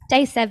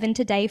day 7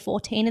 to day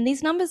 14. And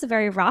these numbers are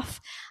very rough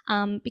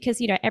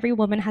because, every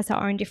woman has her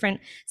own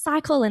different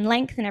cycle and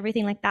length and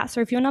everything like that.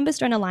 So if your numbers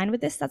don't align with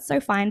this, that's so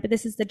fine. But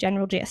this is the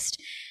general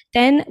gist.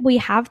 Then we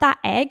have that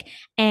egg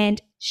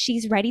and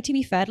she's ready to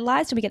be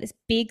fertilized. And we get this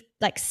big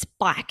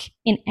spike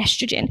in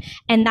estrogen.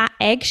 And that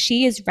egg,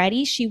 she is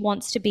ready. She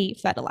wants to be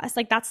fertilized.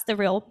 Like that's the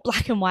real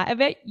black and white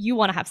of it. You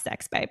want to have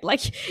sex, babe.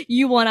 Like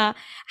you want to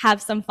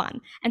have some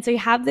fun. And so you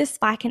have this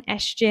spike in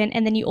estrogen.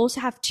 And then you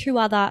also have 2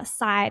 other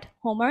side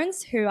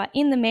hormones who are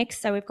in the mix.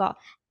 So we've got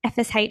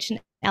FSH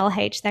and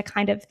LH. They're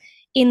kind of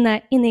in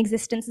the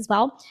existence as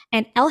well.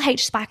 And LH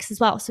spikes as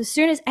well. So as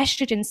soon as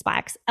estrogen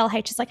spikes,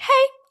 LH is like,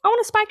 hey, I want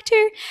to spike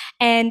too.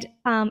 And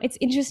it's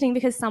interesting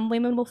because some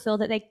women will feel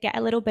that they get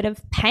a little bit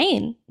of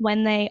pain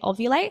when they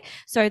ovulate.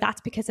 So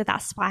that's because of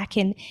that spike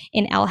in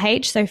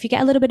LH. So if you get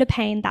a little bit of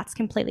pain, that's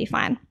completely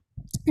fine.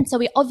 And so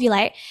we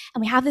ovulate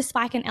and we have this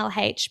spike in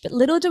LH, but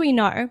little do we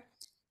know,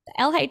 the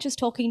LH is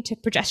talking to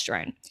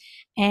progesterone.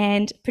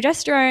 And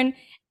progesterone,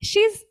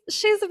 she's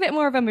a bit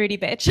more of a moody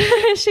bitch.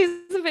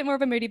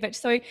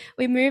 So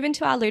we move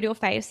into our luteal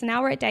phase. So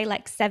now we're at day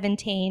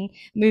 17,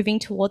 moving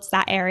towards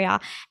that area.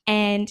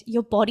 And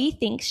your body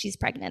thinks she's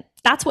pregnant.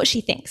 That's what she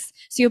thinks.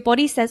 So your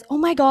body says, oh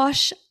my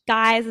gosh,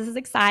 guys, this is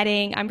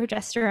exciting. I'm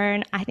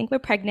progesterone. I think we're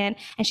pregnant.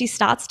 And she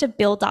starts to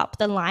build up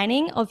the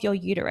lining of your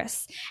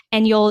uterus.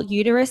 And your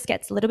uterus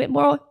gets a little bit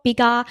more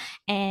bigger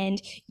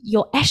and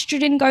your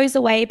estrogen goes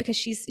away because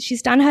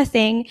she's done her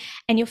thing.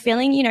 And you're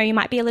feeling, you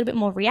might be a little bit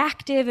more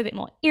reactive, a bit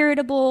more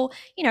irritable,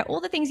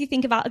 all the things you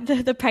think about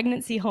the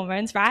pregnancy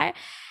hormones, right?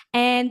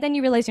 And then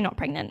you realize you're not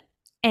pregnant.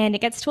 And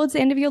it gets towards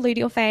the end of your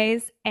luteal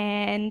phase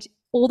and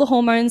all the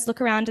hormones look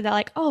around and they're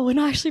like, oh, we're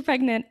not actually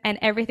pregnant, and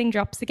everything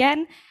drops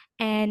again.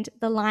 And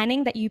the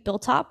lining that you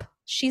built up,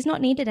 she's not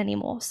needed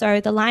anymore.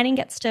 So the lining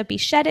gets to be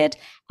shedded,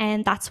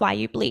 and that's why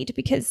you bleed,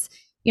 because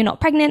you're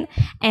not pregnant.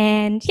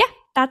 And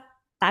yeah,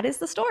 that is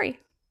the story.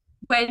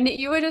 When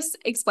you were just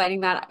explaining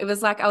that, it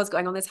was like I was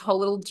going on this whole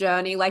little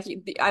journey. Like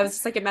I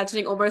was just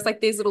imagining almost like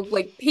these little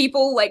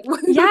people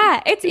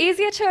Yeah, it's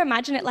easier to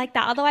imagine it like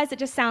that. Otherwise, it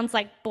just sounds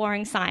like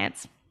boring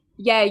science.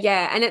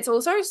 Yeah. And it's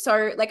also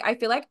so I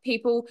feel like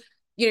people,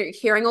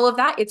 hearing all of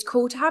that, it's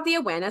cool to have the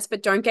awareness,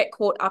 but don't get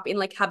caught up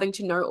in having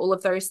to know all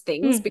of those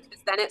things because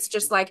then it's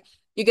just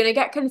you're going to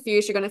get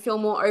confused. You're going to feel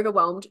more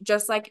overwhelmed.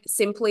 Just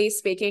simply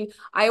speaking,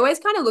 I always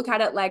kind of look at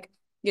it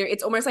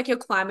it's almost like you're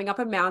climbing up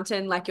a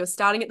mountain, you're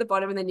starting at the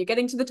bottom and then you're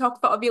getting to the top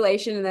for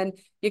ovulation and then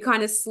you're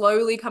kind of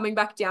slowly coming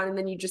back down and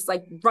then you just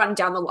run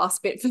down the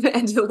last bit for the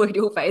end of the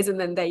luteal phase and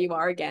then there you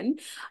are again,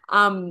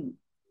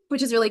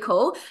 which is really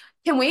cool.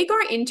 Can we go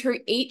into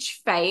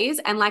each phase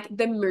and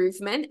the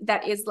movement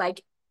that is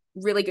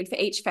really good for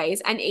each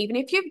phase? And even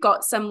if you've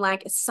got some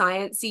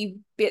sciencey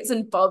bits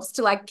and bobs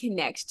to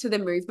connect to the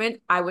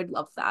movement, I would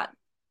love that.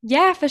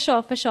 Yeah, for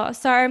sure.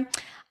 So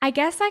I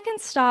guess I can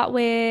start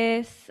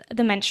with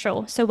the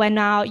menstrual. So when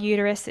our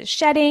uterus is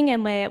shedding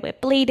and we're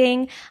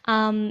bleeding,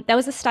 there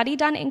was a study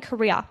done in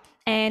Korea.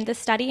 And the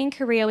study in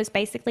Korea was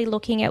basically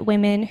looking at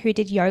women who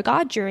did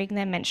yoga during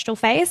their menstrual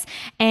phase.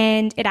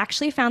 And it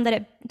actually found that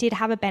it did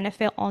have a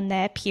benefit on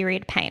their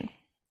period pain.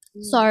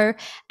 So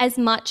as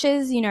much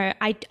as,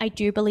 I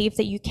do believe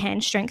that you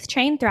can strength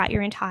train throughout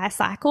your entire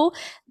cycle,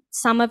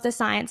 some of the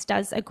science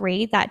does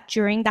agree that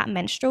during that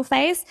menstrual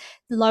phase,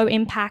 low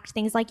impact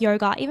things like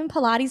yoga, even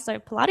Pilates. So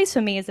Pilates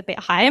for me is a bit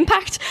high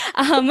impact.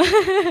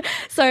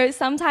 So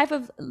some type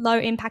of low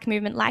impact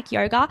movement like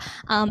yoga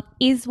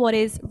is what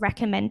is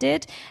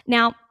recommended.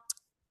 Now,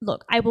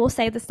 look, I will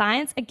say the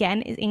science,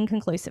 again, is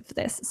inconclusive for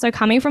this. So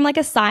coming from like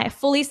a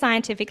fully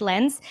scientific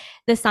lens,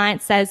 the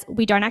science says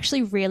we don't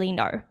actually really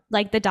know.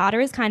 Like the data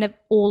is kind of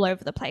all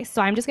over the place.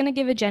 So I'm just going to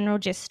give a general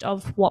gist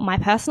of what my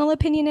personal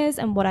opinion is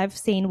and what I've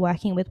seen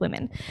working with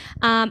women.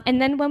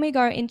 And then when we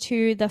go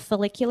into the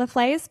follicular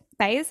phase,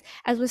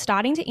 as we're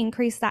starting to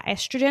increase that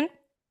estrogen,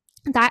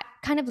 that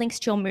kind of links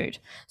to your mood.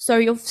 So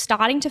you're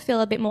starting to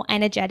feel a bit more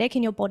energetic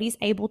and your body's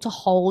able to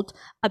hold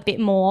a bit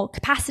more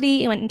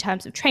capacity in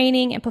terms of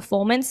training and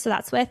performance. So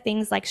that's where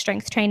things like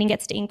strength training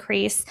gets to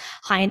increase.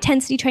 High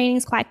intensity training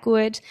is quite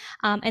good.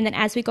 And then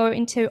as we go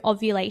into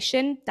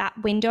ovulation, that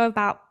window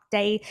about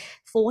day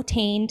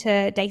 14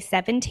 to day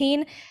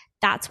 17,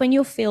 that's when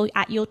you'll feel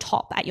at your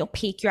top, at your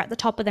peak. You're at the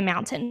top of the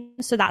mountain.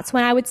 So that's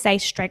when I would say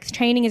strength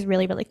training is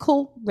really, really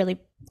cool. Really,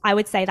 I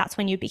would say that's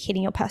when you'd be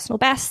hitting your personal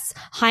bests.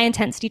 High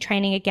intensity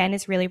training, again,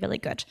 is really, really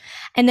good.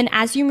 And then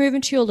as you move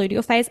into your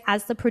luteal phase,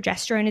 as the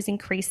progesterone is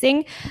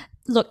increasing,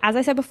 look, as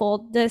I said before,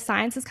 the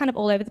science is kind of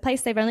all over the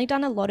place. They've only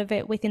done a lot of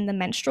it within the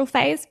menstrual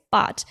phase.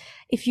 But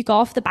if you go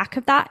off the back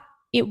of that,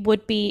 it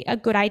would be a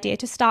good idea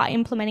to start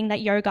implementing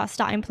that yoga,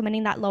 start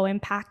implementing that low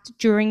impact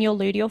during your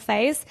luteal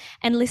phase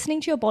and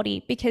listening to your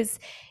body, because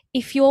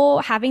if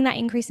you're having that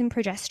increase in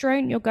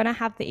progesterone, you're going to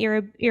have the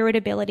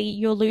irritability,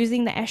 you're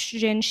losing the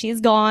estrogen,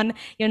 she's gone,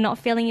 you're not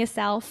feeling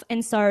yourself.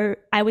 And so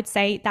I would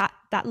say that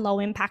that low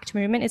impact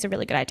movement is a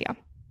really good idea.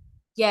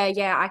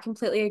 Yeah, I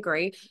completely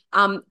agree.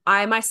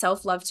 I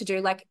myself love to do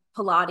like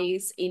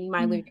Pilates in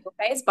my luteal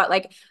phase, but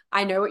like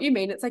I know what you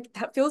mean. It's like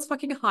that feels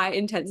fucking high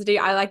intensity.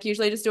 I like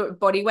usually just do it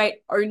body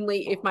weight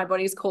only if my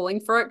body's calling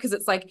for it, because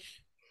it's like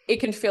it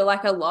can feel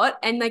like a lot.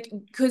 And like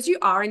because you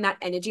are in that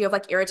energy of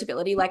like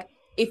irritability, like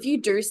if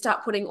you do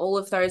start putting all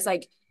of those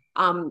like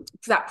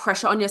that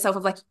pressure on yourself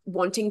of like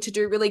wanting to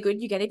do really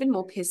good, you get even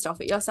more pissed off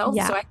at yourself.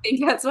 Yeah. So I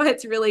think that's why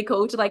it's really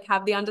cool to like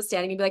have the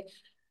understanding and be like,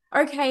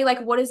 okay,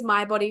 like what is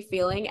my body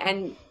feeling?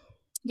 And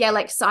yeah,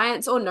 like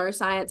science or no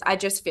science, I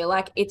just feel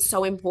like it's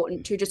so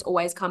important to just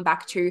always come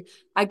back to,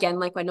 again,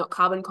 like we're not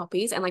carbon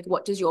copies, and like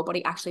what does your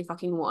body actually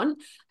fucking want,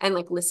 and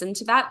like listen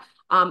to that.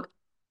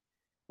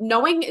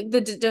 Knowing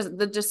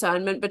the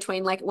discernment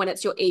between like when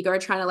it's your ego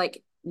trying to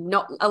like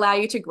not allow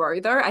you to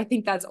grow though, I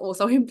think that's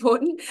also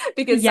important,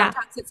 because Yeah.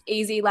 sometimes it's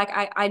easy. Like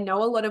I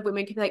know a lot of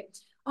women can be like,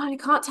 oh, I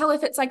can't tell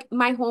if it's like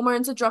my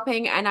hormones are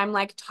dropping and I'm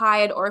like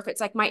tired, or if it's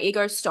like my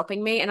ego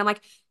stopping me. And I'm like,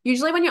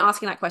 usually when you're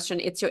asking that question,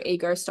 it's your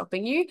ego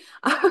stopping you.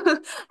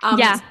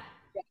 Yeah.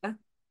 Yeah.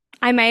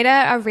 I made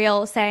a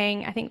reel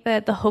saying, I think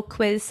the hook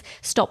was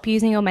stop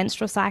using your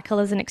menstrual cycle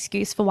as an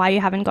excuse for why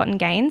you haven't gotten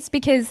gains,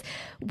 because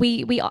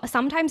we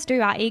sometimes do.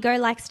 Our ego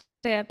likes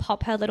to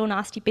pop her little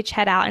nasty bitch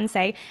head out and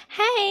say,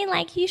 hey,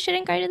 like you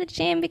shouldn't go to the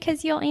gym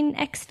because you're in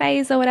X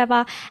phase or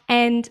whatever.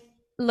 And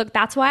look,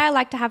 that's why I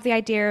like to have the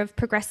idea of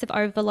progressive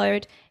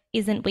overload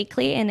isn't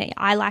weekly. And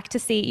I like to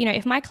see, you know,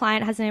 if my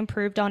client hasn't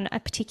improved on a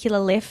particular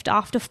lift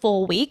after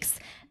 4 weeks,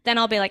 then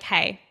I'll be like,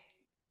 hey,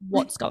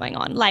 what's going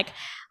on? Like,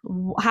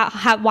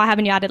 why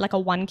haven't you added like a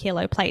 1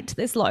 kilo plate to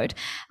this load?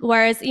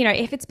 Whereas, you know,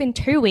 if it's been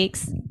 2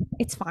 weeks,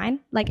 it's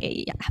fine. Like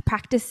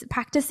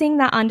practicing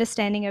that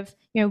understanding of,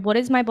 you know, what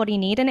does my body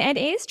need? And it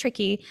is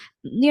tricky.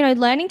 You know,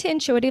 learning to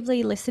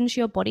intuitively listen to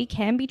your body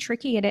can be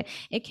tricky, and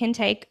it can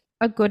take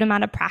a good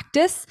amount of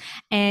practice,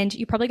 and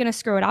you're probably going to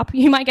screw it up.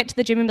 You might get to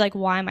the gym and be like,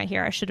 why am I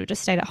here? I should have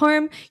just stayed at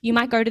home. You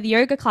might go to the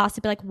yoga class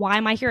and be like, why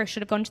am I here? I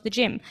should have gone to the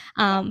gym.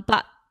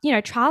 But you know,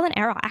 trial and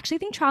error. I actually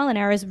think trial and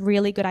error is a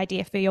really good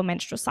idea for your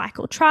menstrual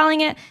cycle.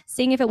 Trialing it,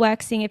 seeing if it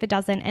works, seeing if it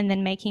doesn't, and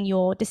then making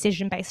your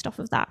decision based off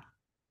of that.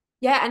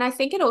 Yeah, and I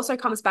think it also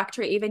comes back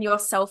to even your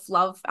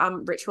self-love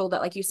ritual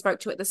that like you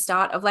spoke to at the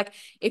start of, like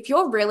if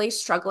you're really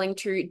struggling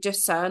to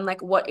discern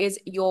like what is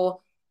your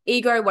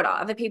ego, what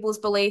are other people's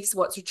beliefs,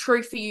 what's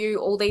true for you,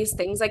 all these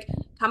things, like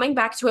coming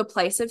back to a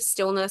place of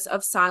stillness,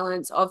 of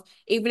silence, of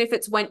even if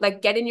it's when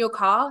like get in your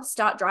car,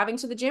 start driving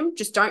to the gym,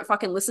 just don't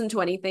fucking listen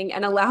to anything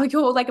and allow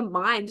your like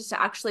mind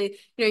to actually,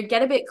 you know,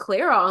 get a bit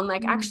clearer on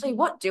like actually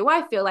what do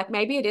I feel like?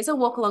 Maybe it is a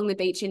walk along the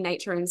beach in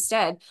nature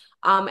instead.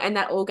 And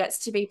that all gets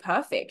to be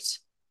perfect.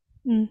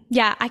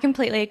 Yeah, I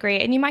completely agree.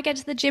 And you might get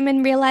to the gym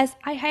and realize,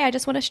 hey, I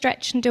just want to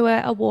stretch and do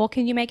a walk.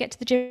 And you may get to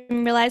the gym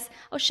and realize,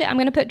 oh shit, I'm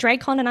going to put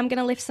Drake on and I'm going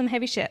to lift some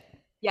heavy shit.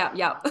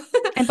 Yeah.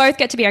 And both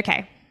get to be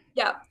okay.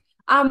 Yeah.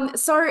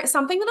 So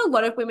something that a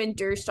lot of women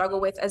do struggle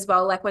with as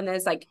well, like when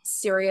there's like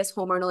serious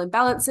hormonal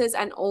imbalances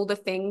and all the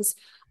things,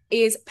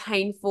 is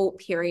painful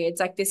periods.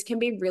 Like this can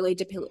be really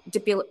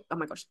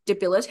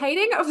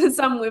debilitating for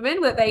some women,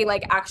 that they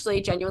like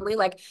actually genuinely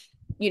like,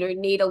 you know,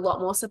 need a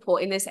lot more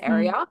support in this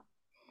area.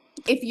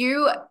 If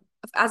you,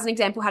 as an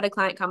example, had a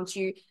client come to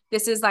you,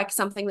 this is like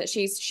something that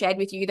she's shared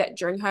with you, that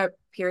during her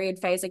period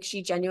phase, like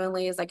she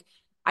genuinely is like,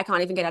 I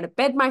can't even get out of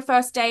bed my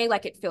first day.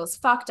 Like it feels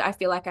fucked. I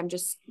feel like I'm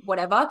just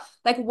whatever.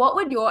 Like what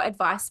would your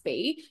advice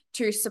be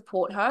to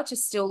support her to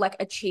still like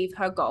achieve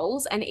her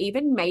goals, and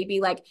even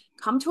maybe like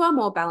come to a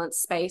more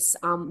balanced space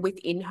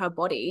within her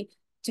body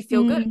to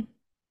feel good?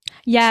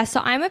 Yeah,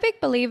 so I'm a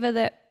big believer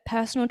that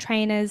personal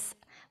trainers,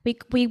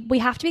 we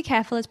have to be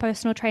careful as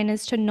personal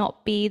trainers to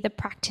not be the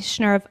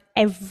practitioner of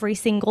every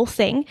single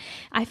thing.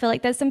 I feel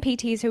like there's some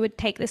PTs who would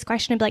take this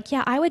question and be like,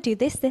 yeah, I would do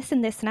this, this,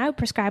 and this, and I would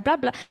prescribe blah,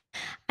 blah.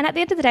 And at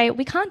the end of the day,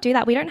 we can't do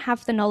that. We don't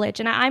have the knowledge.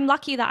 And I'm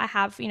lucky that I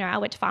have, I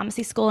went to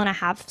pharmacy school and I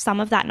have some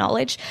of that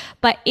knowledge.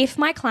 But if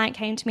my client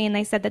came to me and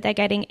they said that they're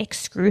getting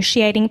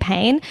excruciating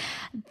pain,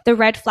 the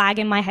red flag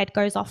in my head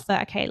goes off for,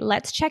 okay,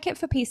 let's check it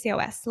for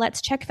PCOS.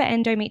 Let's check for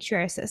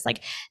endometriosis.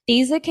 Like,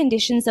 these are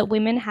conditions that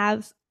women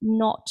have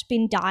not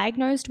been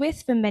diagnosed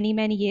with for many,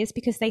 many years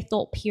because they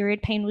thought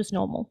period pain was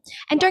normal.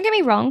 And don't get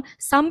me wrong,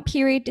 some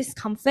period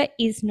discomfort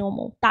is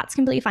normal. That's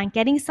completely fine.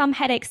 Getting some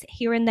headaches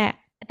here and there,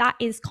 that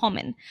is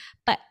common.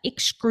 But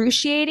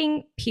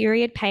excruciating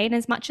period pain,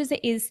 as much as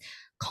it is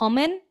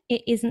common,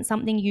 it isn't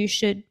something you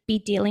should be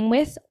dealing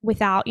with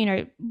without,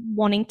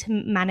 wanting to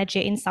manage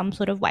it in some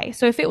sort of way.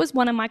 So if it was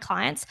one of my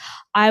clients,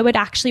 I would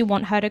actually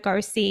want her to go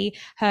see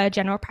her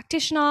general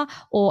practitioner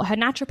or her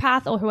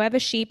naturopath or whoever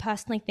she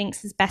personally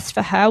thinks is best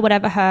for her,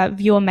 whatever her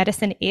view of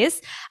medicine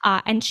is,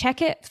 and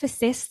check it for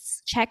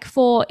cysts, check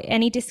for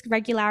any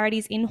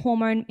dysregularities in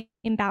hormone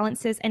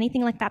imbalances,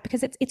 anything like that,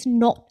 because it's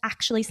not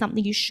actually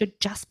something you should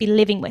just be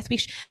living with.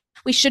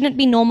 We shouldn't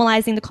be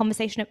normalizing the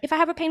conversation of, if I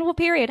have a painful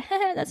period,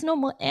 that's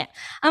normal.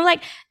 I'm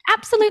like,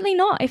 absolutely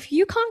not. If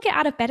you can't get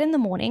out of bed in the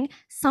morning,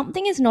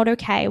 something is not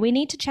okay. We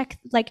need to check,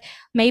 like,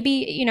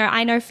 maybe,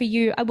 I know for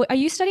you, are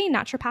you studying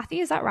naturopathy?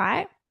 Is that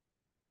right?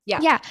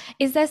 Yeah.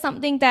 Is there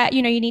something that,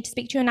 you need to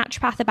speak to a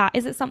naturopath about?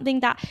 Is it something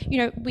that,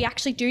 we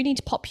actually do need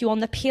to pop you on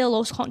the pill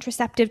or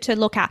contraceptive to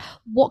look at?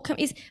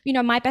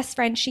 My best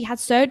friend, she had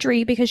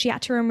surgery because she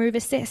had to remove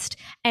a cyst.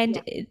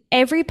 And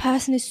every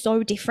person is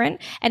so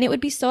different. And it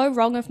would be so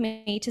wrong of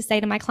me to say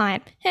to my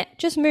client,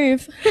 just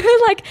move.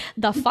 Like,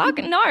 the fuck?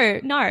 No.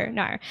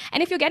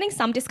 And if you're getting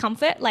some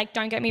discomfort, like,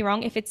 don't get me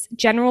wrong, if it's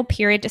general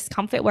period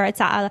discomfort where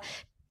it's at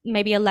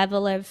maybe a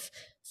level of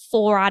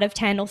 4 out of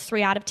 10 or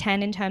 3 out of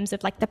 10 in terms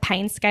of like the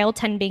pain scale,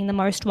 10 being the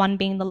most, 1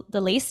 being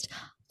the least,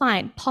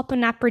 fine, pop a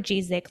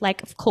naprogesic,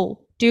 like,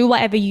 cool, do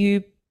whatever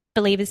you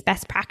believe is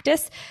best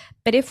practice.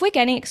 But if we're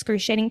getting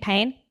excruciating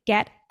pain,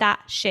 get that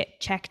shit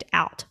checked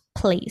out,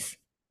 please.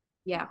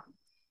 Yeah,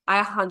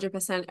 I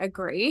 100%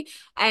 agree.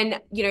 And,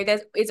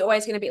 it's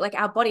always going to be like,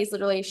 our body's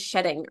literally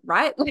shedding,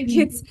 right? Like,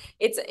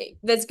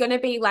 there's going to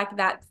be like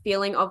that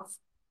feeling of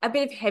a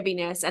bit of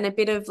heaviness and a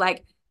bit of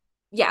like,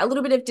 a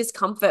little bit of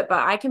discomfort.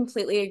 But I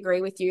completely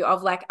agree with you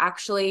of like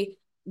actually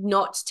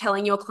not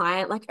telling your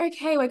client like,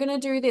 okay, we're going to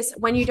do this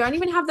when you don't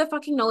even have the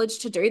fucking knowledge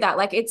to do that.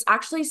 Like, it's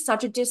actually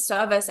such a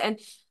disservice. And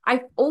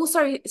I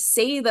also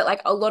see that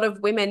like a lot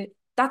of women,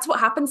 that's what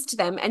happens to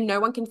them and no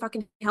one can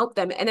fucking help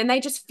them. And then they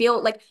just feel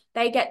like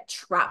they get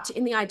trapped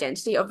in the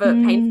identity of a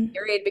painful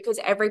period because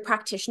every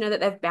practitioner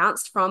that they've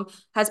bounced from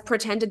has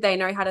pretended they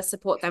know how to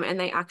support them and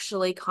they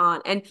actually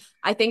can't. And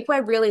I think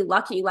we're really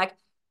lucky. Like,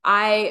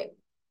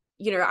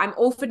 I'm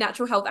all for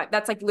natural health.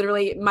 That's like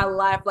literally my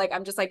life. Like,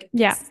 I'm just like,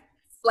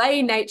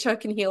 slay, nature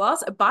can heal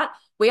us. But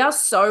we are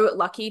so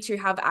lucky to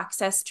have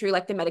access to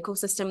like the medical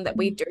system that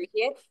we do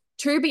here,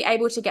 to be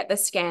able to get the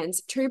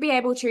scans, to be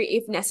able to,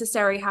 if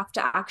necessary, have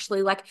to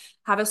actually like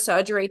have a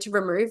surgery to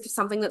remove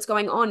something that's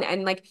going on.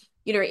 And like,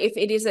 if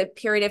it is a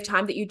period of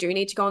time that you do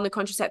need to go on the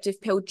contraceptive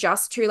pill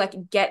just to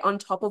like get on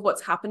top of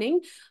what's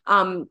happening.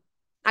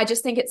 I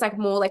just think it's like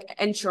more like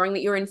ensuring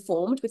that you're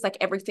informed with like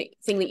everything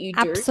that you do.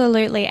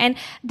 Absolutely. And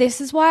this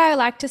is why I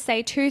like to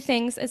say 2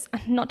 things, is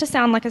not to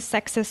sound like a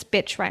sexist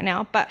bitch right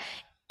now, but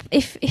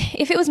if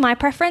it was my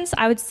preference,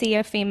 I would see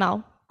a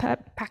female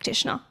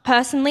practitioner.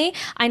 Personally,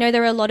 I know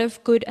there are a lot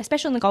of good,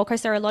 especially on the Gold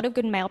Coast, there are a lot of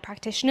good male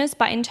practitioners,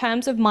 but in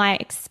terms of my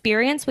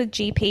experience with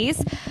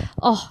GPs,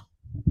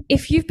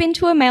 if you've been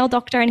to a male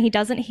doctor and he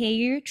doesn't hear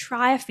you,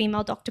 try a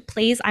female doctor,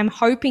 please. I'm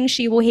hoping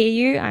she will hear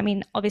you. I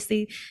mean,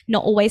 obviously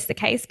not always the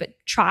case, but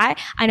try.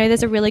 I know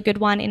there's a really good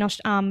one in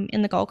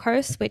the Gold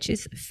Coast, which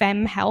is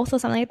Femme Health or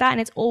something like that, and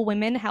it's all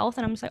women health,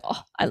 and I'm just like,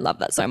 I love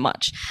that so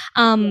much.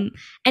 And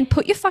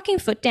put your fucking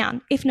foot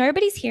down. If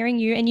nobody's hearing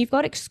you and you've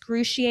got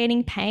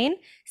excruciating pain,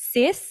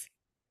 sis,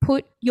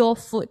 put your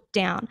foot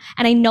down.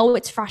 And I know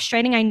it's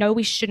frustrating. I know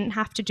we shouldn't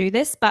have to do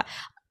this, but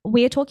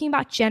we are talking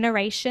about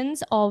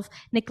generations of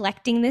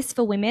neglecting this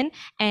for women,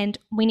 and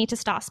we need to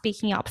start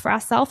speaking up for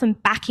ourselves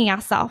and backing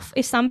ourselves.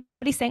 If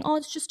somebody's saying,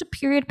 it's just a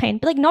period pain,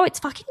 be like, no, it's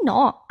fucking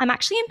not. I'm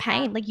actually in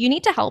pain. Like, you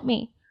need to help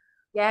me.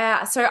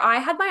 Yeah. So I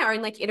had my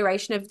own like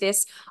iteration of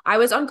this. I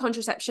was on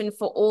contraception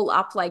for all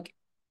up like,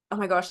 oh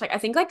my gosh, like I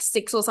think like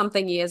 6 or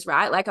something years,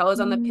 right? Like I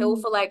was on the pill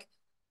for like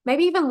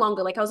maybe even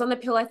longer. Like I was on the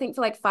pill, I think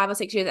for like 5 or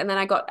 6 years. And then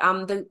I got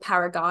the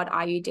Paragard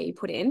IUD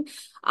put in.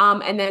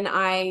 And then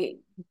I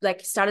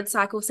like started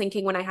cycle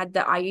syncing when I had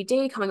the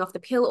IUD, coming off the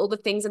pill, all the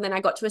things. And then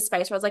I got to a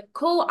space where I was like,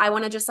 cool, I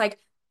want to just like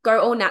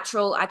go all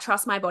natural. I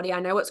trust my body.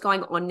 I know what's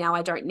going on now.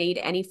 I don't need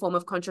any form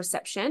of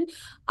contraception.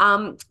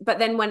 But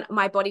then when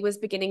my body was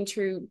beginning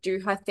to do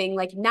her thing,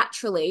 like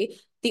naturally,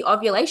 the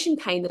ovulation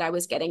pain that I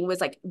was getting was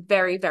like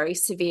very, very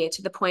severe,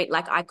 to the point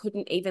like I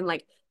couldn't even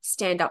like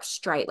stand up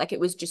straight. Like it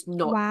was just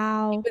not,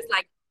 it was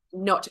like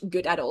not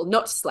good at all,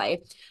 not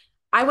slay.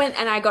 I went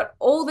and I got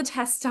all the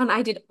tests done.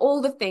 I did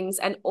all the things,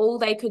 and all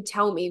they could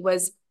tell me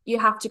was you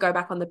have to go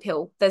back on the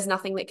pill. There's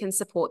nothing that can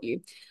support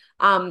you.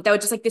 They were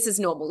just like, this is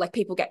normal. Like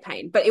people get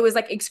pain, but it was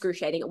like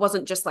excruciating. It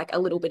wasn't just like a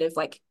little bit of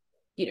like,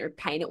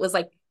 pain. It was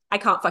like, I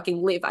can't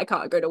fucking live. I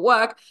can't go to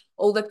work,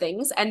 all the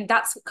things. And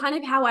that's kind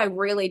of how I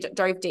really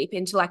dove deep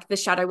into like the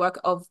shadow work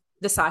of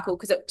the cycle.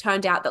 Cause it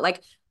turned out that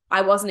like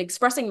I wasn't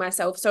expressing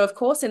myself. So of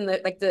course, in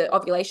the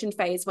ovulation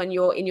phase, when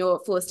you're in your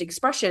fullest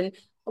expression,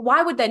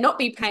 why would there not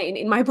be pain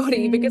in my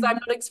body? Because I'm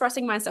not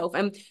expressing myself.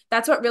 And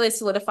that's what really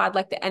solidified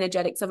like the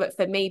energetics of it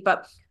for me.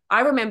 But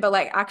I remember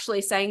like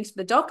actually saying to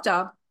the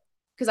doctor,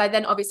 because I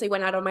then obviously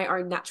went out on my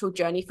own natural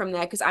journey from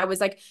there, because I was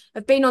like,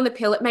 I've been on the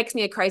pill. It makes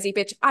me a crazy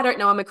bitch. I don't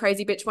know I'm a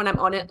crazy bitch when I'm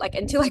on it, like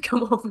until I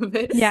come off of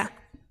it. Yeah.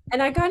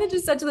 And I kind of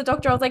just said to the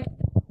doctor, I was like,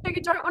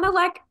 you don't want to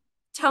like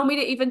tell me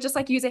to even just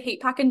like use a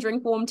heat pack and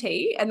drink warm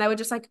tea. And they were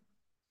just like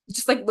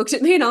looked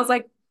at me, and I was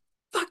like,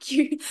 fuck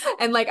you.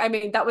 And like, I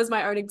mean, that was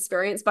my own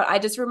experience, but I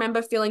just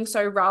remember feeling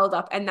so riled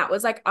up. And that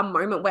was like a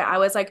moment where I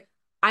was like,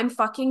 I'm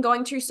fucking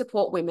going to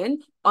support women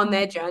on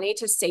their journey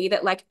to see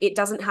that like, it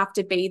doesn't have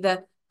to be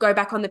the go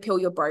back on the pill,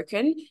 you're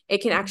broken.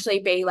 It can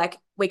actually be like,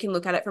 we can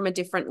look at it from a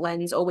different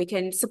lens, or we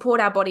can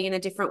support our body in a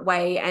different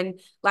way.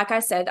 And like I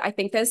said, I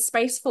think there's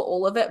space for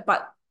all of it,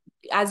 but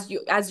as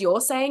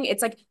you're saying,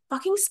 it's like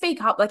fucking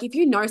speak up. Like if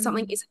you know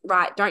something isn't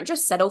right, don't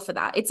just settle for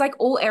that. It's like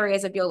all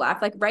areas of your life.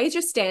 Like raise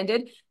your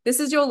standard. This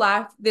is your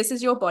life. This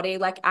is your body.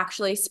 Like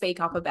actually speak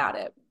up about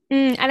it.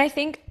 And I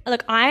think,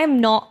 look, I'm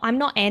not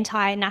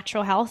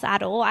anti-natural health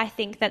at all. I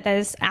think that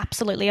there's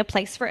absolutely a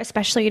place for it,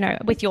 especially,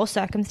 with your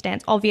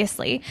circumstance,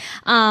 obviously.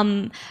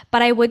 But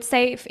I would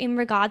say in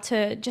regard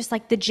to just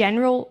like the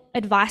general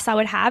advice I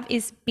would have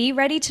is be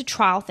ready to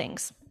trial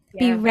things.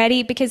 Yeah. Be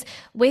ready, because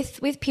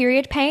with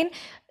period pain,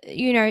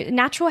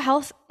 natural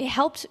health, it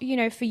helped,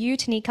 for you,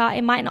 Tanika.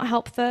 It might not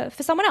help for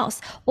someone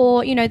else,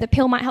 or, the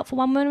pill might help for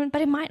one woman,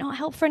 but it might not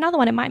help for another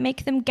one. It might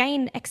make them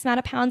gain X amount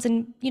of pounds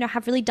and,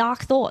 have really dark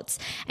thoughts.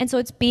 And so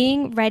it's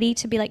being ready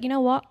to be like, you know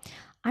what?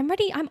 I'm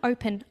ready. I'm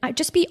open.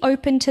 Just be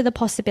open to the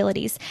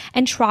possibilities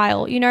and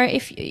trial.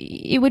 If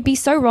it would be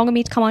so wrong of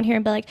me to come on here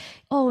and be like,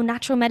 oh,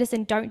 natural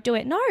medicine, don't do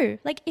it. No,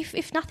 like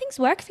if nothing's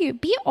worked for you,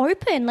 be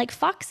open. Like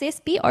fuck sis,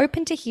 be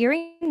open to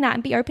hearing that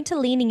and be open to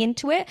leaning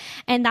into it.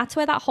 And that's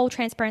where that whole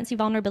transparency,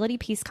 vulnerability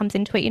piece comes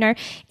into it.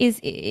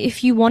 Is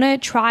if you want to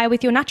try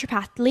with your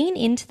naturopath, lean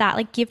into that.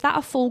 Like give that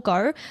a full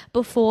go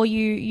before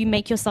you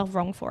make yourself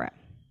wrong for it.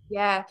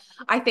 Yeah,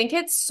 I think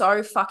it's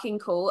so fucking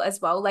cool as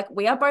well. Like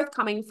we are both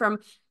coming from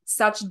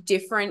such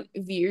different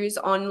views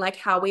on like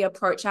how we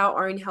approach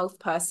our own health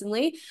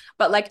personally,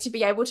 but like to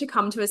be able to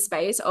come to a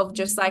space of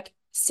just like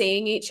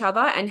seeing each other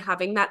and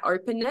having that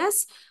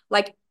openness,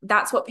 like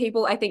that's what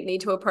people I think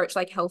need to approach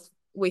like health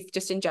with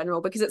just in general,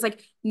 because it's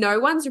like no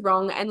one's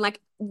wrong. And like,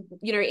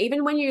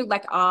 even when you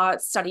like are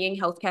studying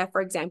healthcare,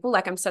 for example,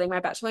 like I'm studying my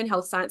bachelor in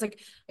health science,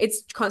 like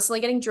it's constantly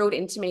getting drilled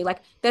into me,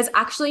 like there's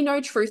actually no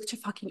truth to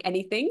fucking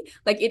anything.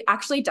 Like it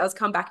actually does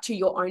come back to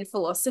your own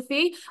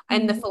philosophy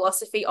and the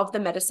philosophy of the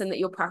medicine that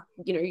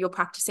you're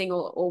practicing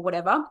or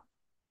whatever.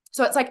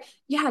 So it's like,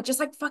 yeah,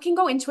 just like fucking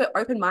go into it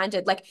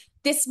open-minded. Like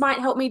this might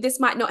help me, this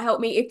might not help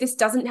me. If this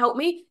doesn't help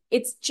me,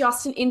 it's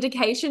just an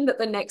indication that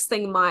the next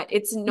thing might.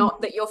 It's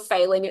not that you're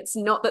failing. It's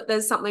not that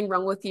there's something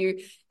wrong with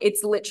you.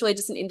 It's literally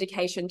just an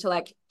indication to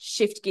like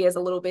shift gears a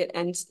little bit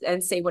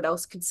and see what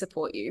else could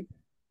support you.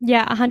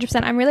 Yeah,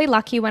 100%. I'm really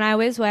lucky. When I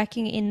was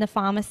working in the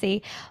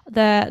pharmacy,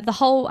 the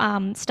whole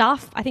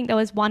staff, I think there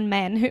was one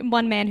man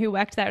who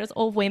worked there. It was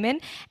all women.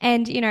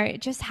 And,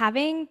 just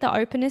having the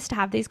openness to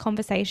have these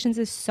conversations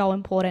is so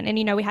important. And,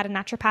 we had a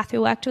naturopath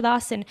who worked with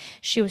us, and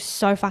she was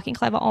so fucking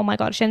clever. Oh my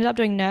God. She ended up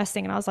doing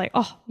nursing, and I was like,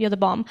 oh, you're the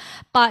bomb.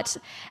 But,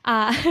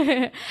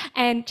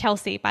 and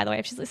Chelsea, by the way,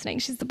 if she's listening,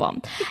 she's the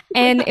bomb.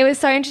 And it was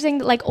so interesting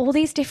that like all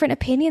these different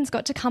opinions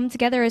got to come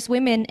together as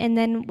women. And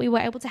then we were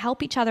able to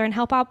help each other and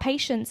help our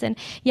patients. And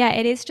yeah,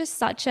 it is just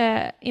such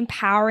a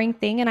empowering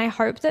thing. And I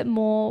hope that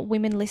more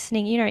women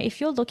listening,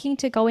 if you're looking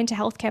to go into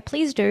healthcare,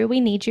 please do. We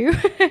need you.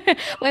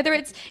 Whether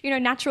it's,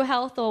 natural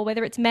health or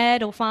whether it's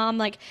med or farm,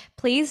 like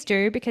please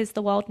do, because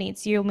the world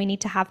needs you and we need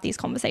to have these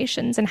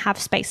conversations and have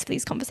space for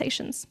these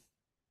conversations.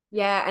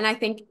 Yeah. And I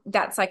think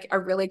that's like a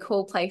really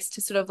cool place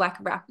to sort of like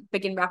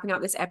begin wrapping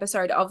up this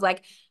episode of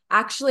like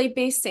actually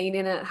be seen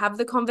in it, have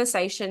the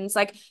conversations,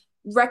 like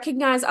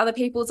recognize other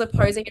people's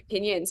opposing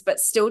opinions, but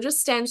still just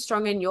stand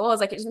strong in yours.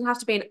 Like it doesn't have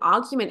to be an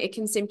argument. It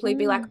can simply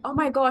be like, oh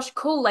my gosh,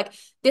 cool. Like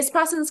this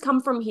person's come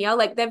from here.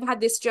 Like they've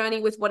had this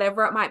journey with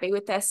whatever it might be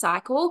with their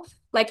cycle.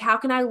 Like how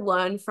can I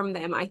learn from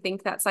them? I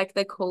think that's like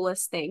the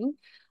coolest thing.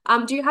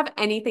 Do you have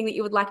anything that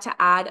you would like to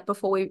add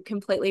before we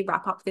completely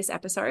wrap up this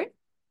episode?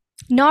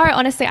 No,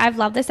 honestly, I've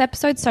loved this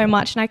episode so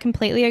much, and I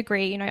completely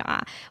agree.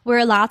 We're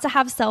allowed to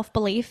have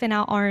self-belief in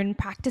our own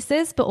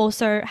practices, but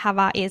also have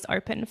our ears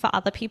open for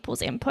other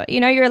people's input.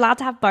 You're allowed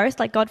to have both.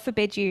 Like, God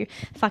forbid you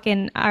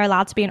fucking are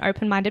allowed to be an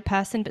open-minded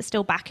person, but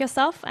still back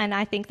yourself. And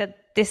I think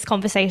that this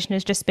conversation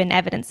has just been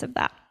evidence of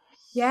that.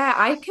 Yeah,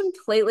 I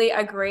completely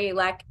agree.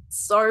 Like,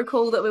 so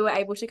cool that we were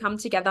able to come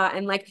together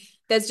and like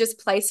there's just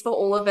place for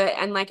all of it.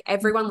 And like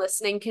everyone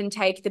listening can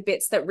take the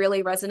bits that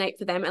really resonate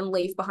for them and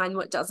leave behind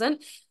what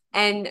doesn't.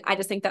 And I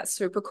just think that's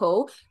super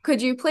cool.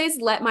 Could you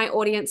please let my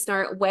audience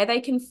know where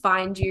they can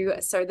find you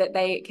so that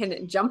they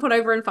can jump on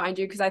over and find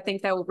you? Because I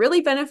think they will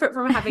really benefit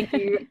from having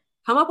you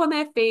come up on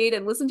their feed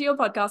and listen to your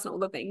podcast and all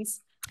the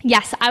things.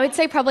 Yes, I would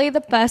say probably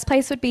the first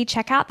place would be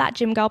check out that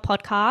Gym Girl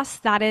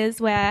podcast. That is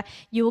where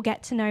you will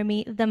get to know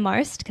me the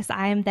most because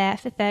I am there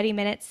for 30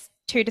 minutes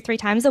 2 to 3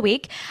 times a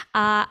week.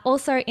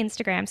 Also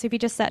Instagram. So if you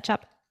just search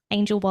up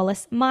Angel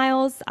Wallace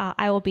Miles,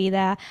 I will be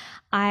there.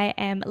 I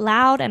am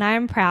loud and I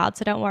am proud.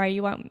 So don't worry,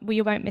 you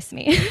won't miss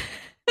me.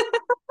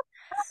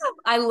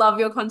 I love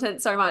your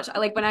content so much.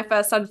 Like when I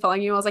first started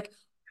following you, I was like,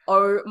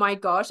 oh my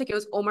gosh, like it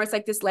was almost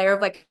like this layer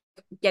of like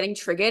getting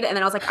triggered. And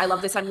then I was like, I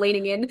love this. I'm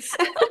leaning in.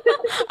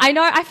 I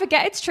know. I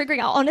forget it's triggering.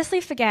 I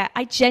honestly forget.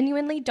 I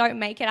genuinely don't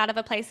make it out of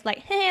a place like,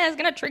 hey, it's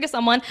going to trigger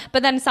someone.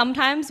 But then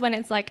sometimes when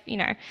it's like, you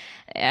know,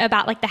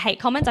 about like the hate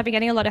comments, I've been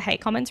getting a lot of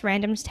hate comments,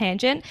 random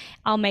tangent.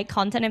 I'll make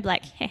content and be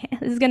like, hey,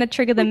 this is going to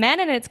trigger the men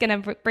and it's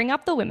going to bring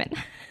up the women.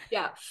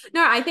 Yeah.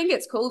 No, I think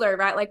it's cool though,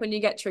 right? Like when you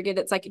get triggered,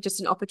 it's like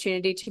just an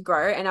opportunity to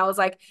grow. And I was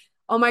like,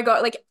 oh my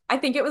God, like I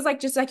think it was like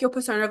just like your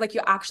persona of like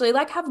you actually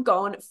like have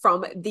gone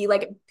from the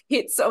like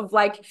pits of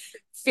like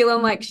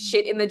feeling like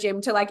shit in the gym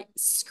to like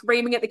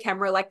screaming at the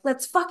camera like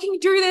let's fucking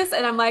do this.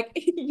 And I'm like,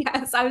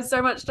 yes, I have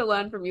so much to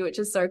learn from you, which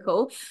is so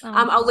cool.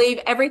 I'll leave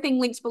everything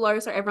linked below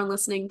so everyone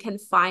listening can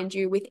find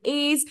you with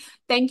ease.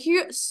 Thank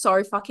you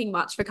so fucking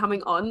much for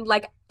coming on.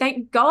 Like,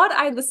 thank God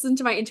I listened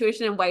to my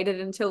intuition and waited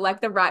until like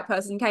the right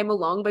person came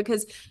along,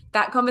 because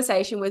that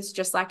conversation was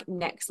just like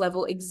next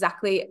level,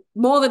 exactly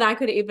more than I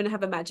could even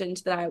have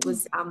imagined that I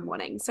was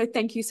wanting. So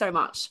thank you so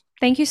much.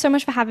 Thank you so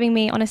much for having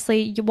me.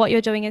 Honestly, what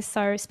you're doing is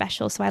so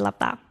special. So I love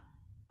that.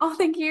 Oh,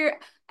 thank you.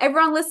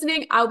 Everyone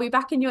listening, I'll be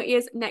back in your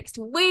ears next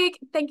week.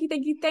 Thank you,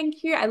 thank you,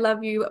 thank you. I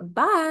love you.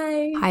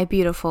 Bye. Hi,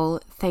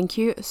 beautiful. Thank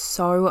you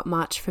so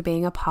much for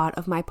being a part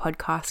of my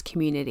podcast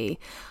community.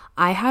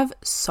 I have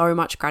so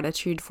much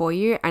gratitude for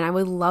you, and I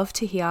would love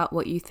to hear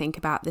what you think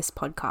about this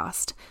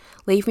podcast.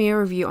 Leave me a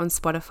review on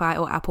Spotify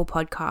or Apple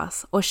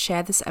Podcasts, or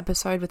share this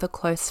episode with a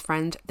close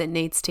friend that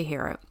needs to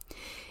hear it.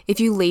 If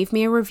you leave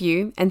me a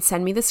review and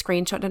send me the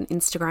screenshot on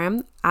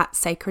Instagram at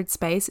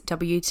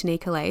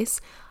sacredspace_w_tanika_lace,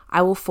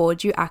 I will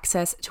forward you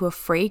access to a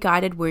free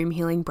guided womb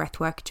healing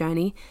breathwork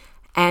journey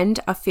and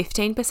a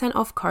 15%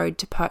 off code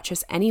to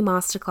purchase any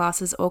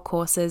masterclasses or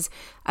courses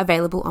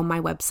available on my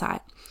website.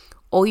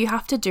 All you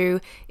have to do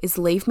is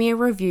leave me a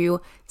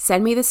review,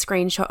 send me the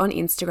screenshot on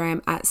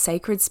Instagram at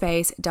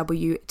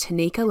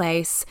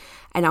sacredspace_w_tanika_lace,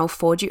 and I'll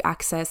forward you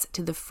access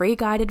to the free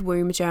guided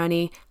womb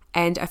journey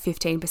and a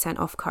 15%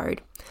 off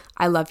code.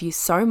 I love you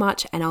so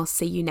much, and I'll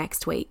see you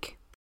next week.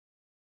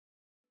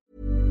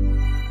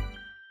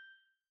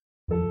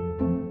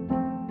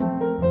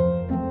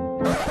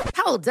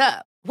 Hold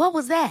up. What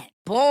was that?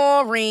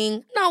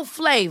 Boring. No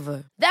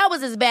flavor. That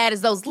was as bad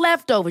as those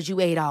leftovers you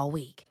ate all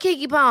week.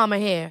 Keke Palmer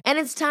here. And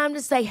it's time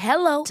to say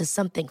hello to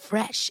something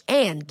fresh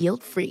and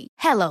guilt-free.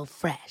 Hello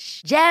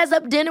Fresh. Jazz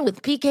up dinner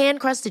with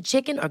pecan-crusted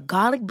chicken or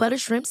garlic butter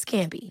shrimp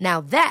scampi.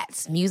 Now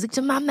that's music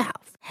to my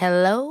mouth.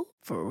 Hello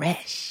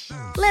Fresh.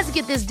 Let's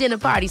get this dinner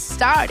party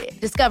started.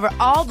 Discover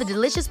all the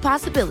delicious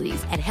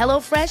possibilities at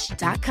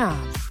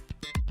hellofresh.com.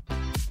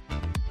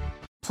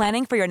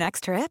 Planning for your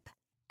next trip?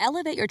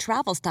 Elevate your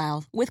travel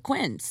style with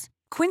Quince.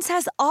 Quince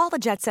has all the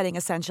jet-setting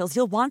essentials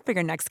you'll want for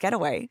your next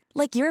getaway,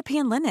 like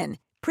European linen,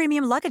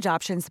 premium luggage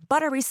options,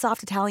 buttery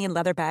soft Italian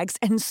leather bags,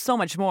 and so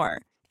much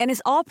more. And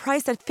is all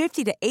priced at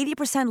 50 to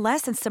 80%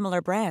 less than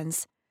similar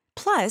brands.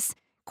 Plus,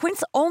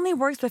 Quince only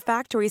works with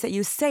factories that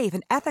use safe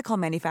and ethical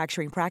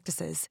manufacturing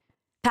practices.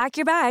 Pack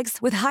your bags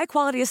with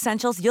high-quality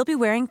essentials you'll be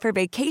wearing for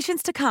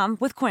vacations to come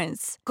with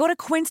Quince. Go to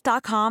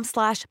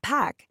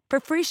quince.com/pack for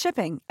free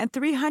shipping and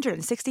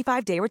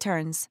 365-day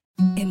returns.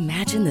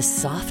 Imagine the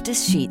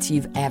softest sheets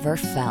you've ever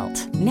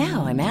felt.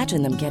 Now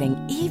imagine them getting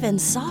even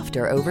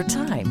softer over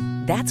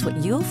time. That's what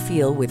you'll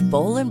feel with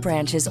Boll &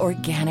 Branch's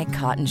organic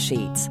cotton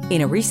sheets.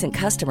 In a recent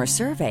customer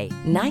survey,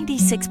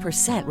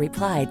 96%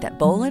 replied that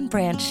Boll &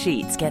 Branch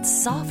sheets get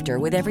softer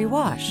with every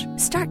wash.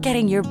 Start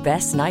getting your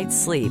best night's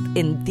sleep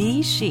in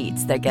these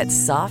sheets that get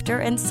softer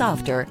and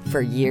softer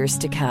for years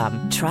to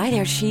come. Try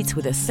their sheets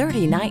with a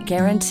 30-night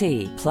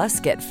guarantee. Plus,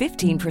 get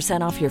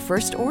 15% off your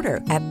first order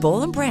at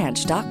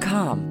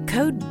bollandbranch.com.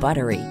 Code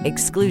BUTTERY.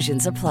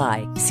 Exclusions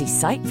apply. See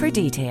site for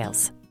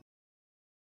details.